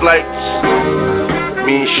Force flights.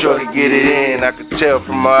 Me and Shorty get it in. I could tell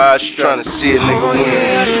from her eyes she tryna see a nigga win.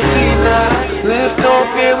 Yeah, I can see it now. Let's don't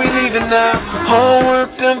care, we leaving now.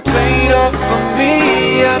 Homework done paid off for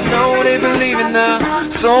me. I know they believe it now.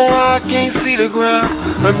 So I can't see the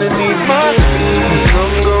ground underneath my feet.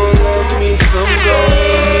 Some gon' love me, some gon'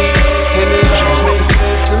 hate me. And it all makes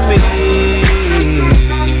sense to me.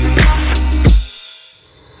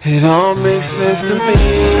 It all makes sense to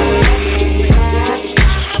me.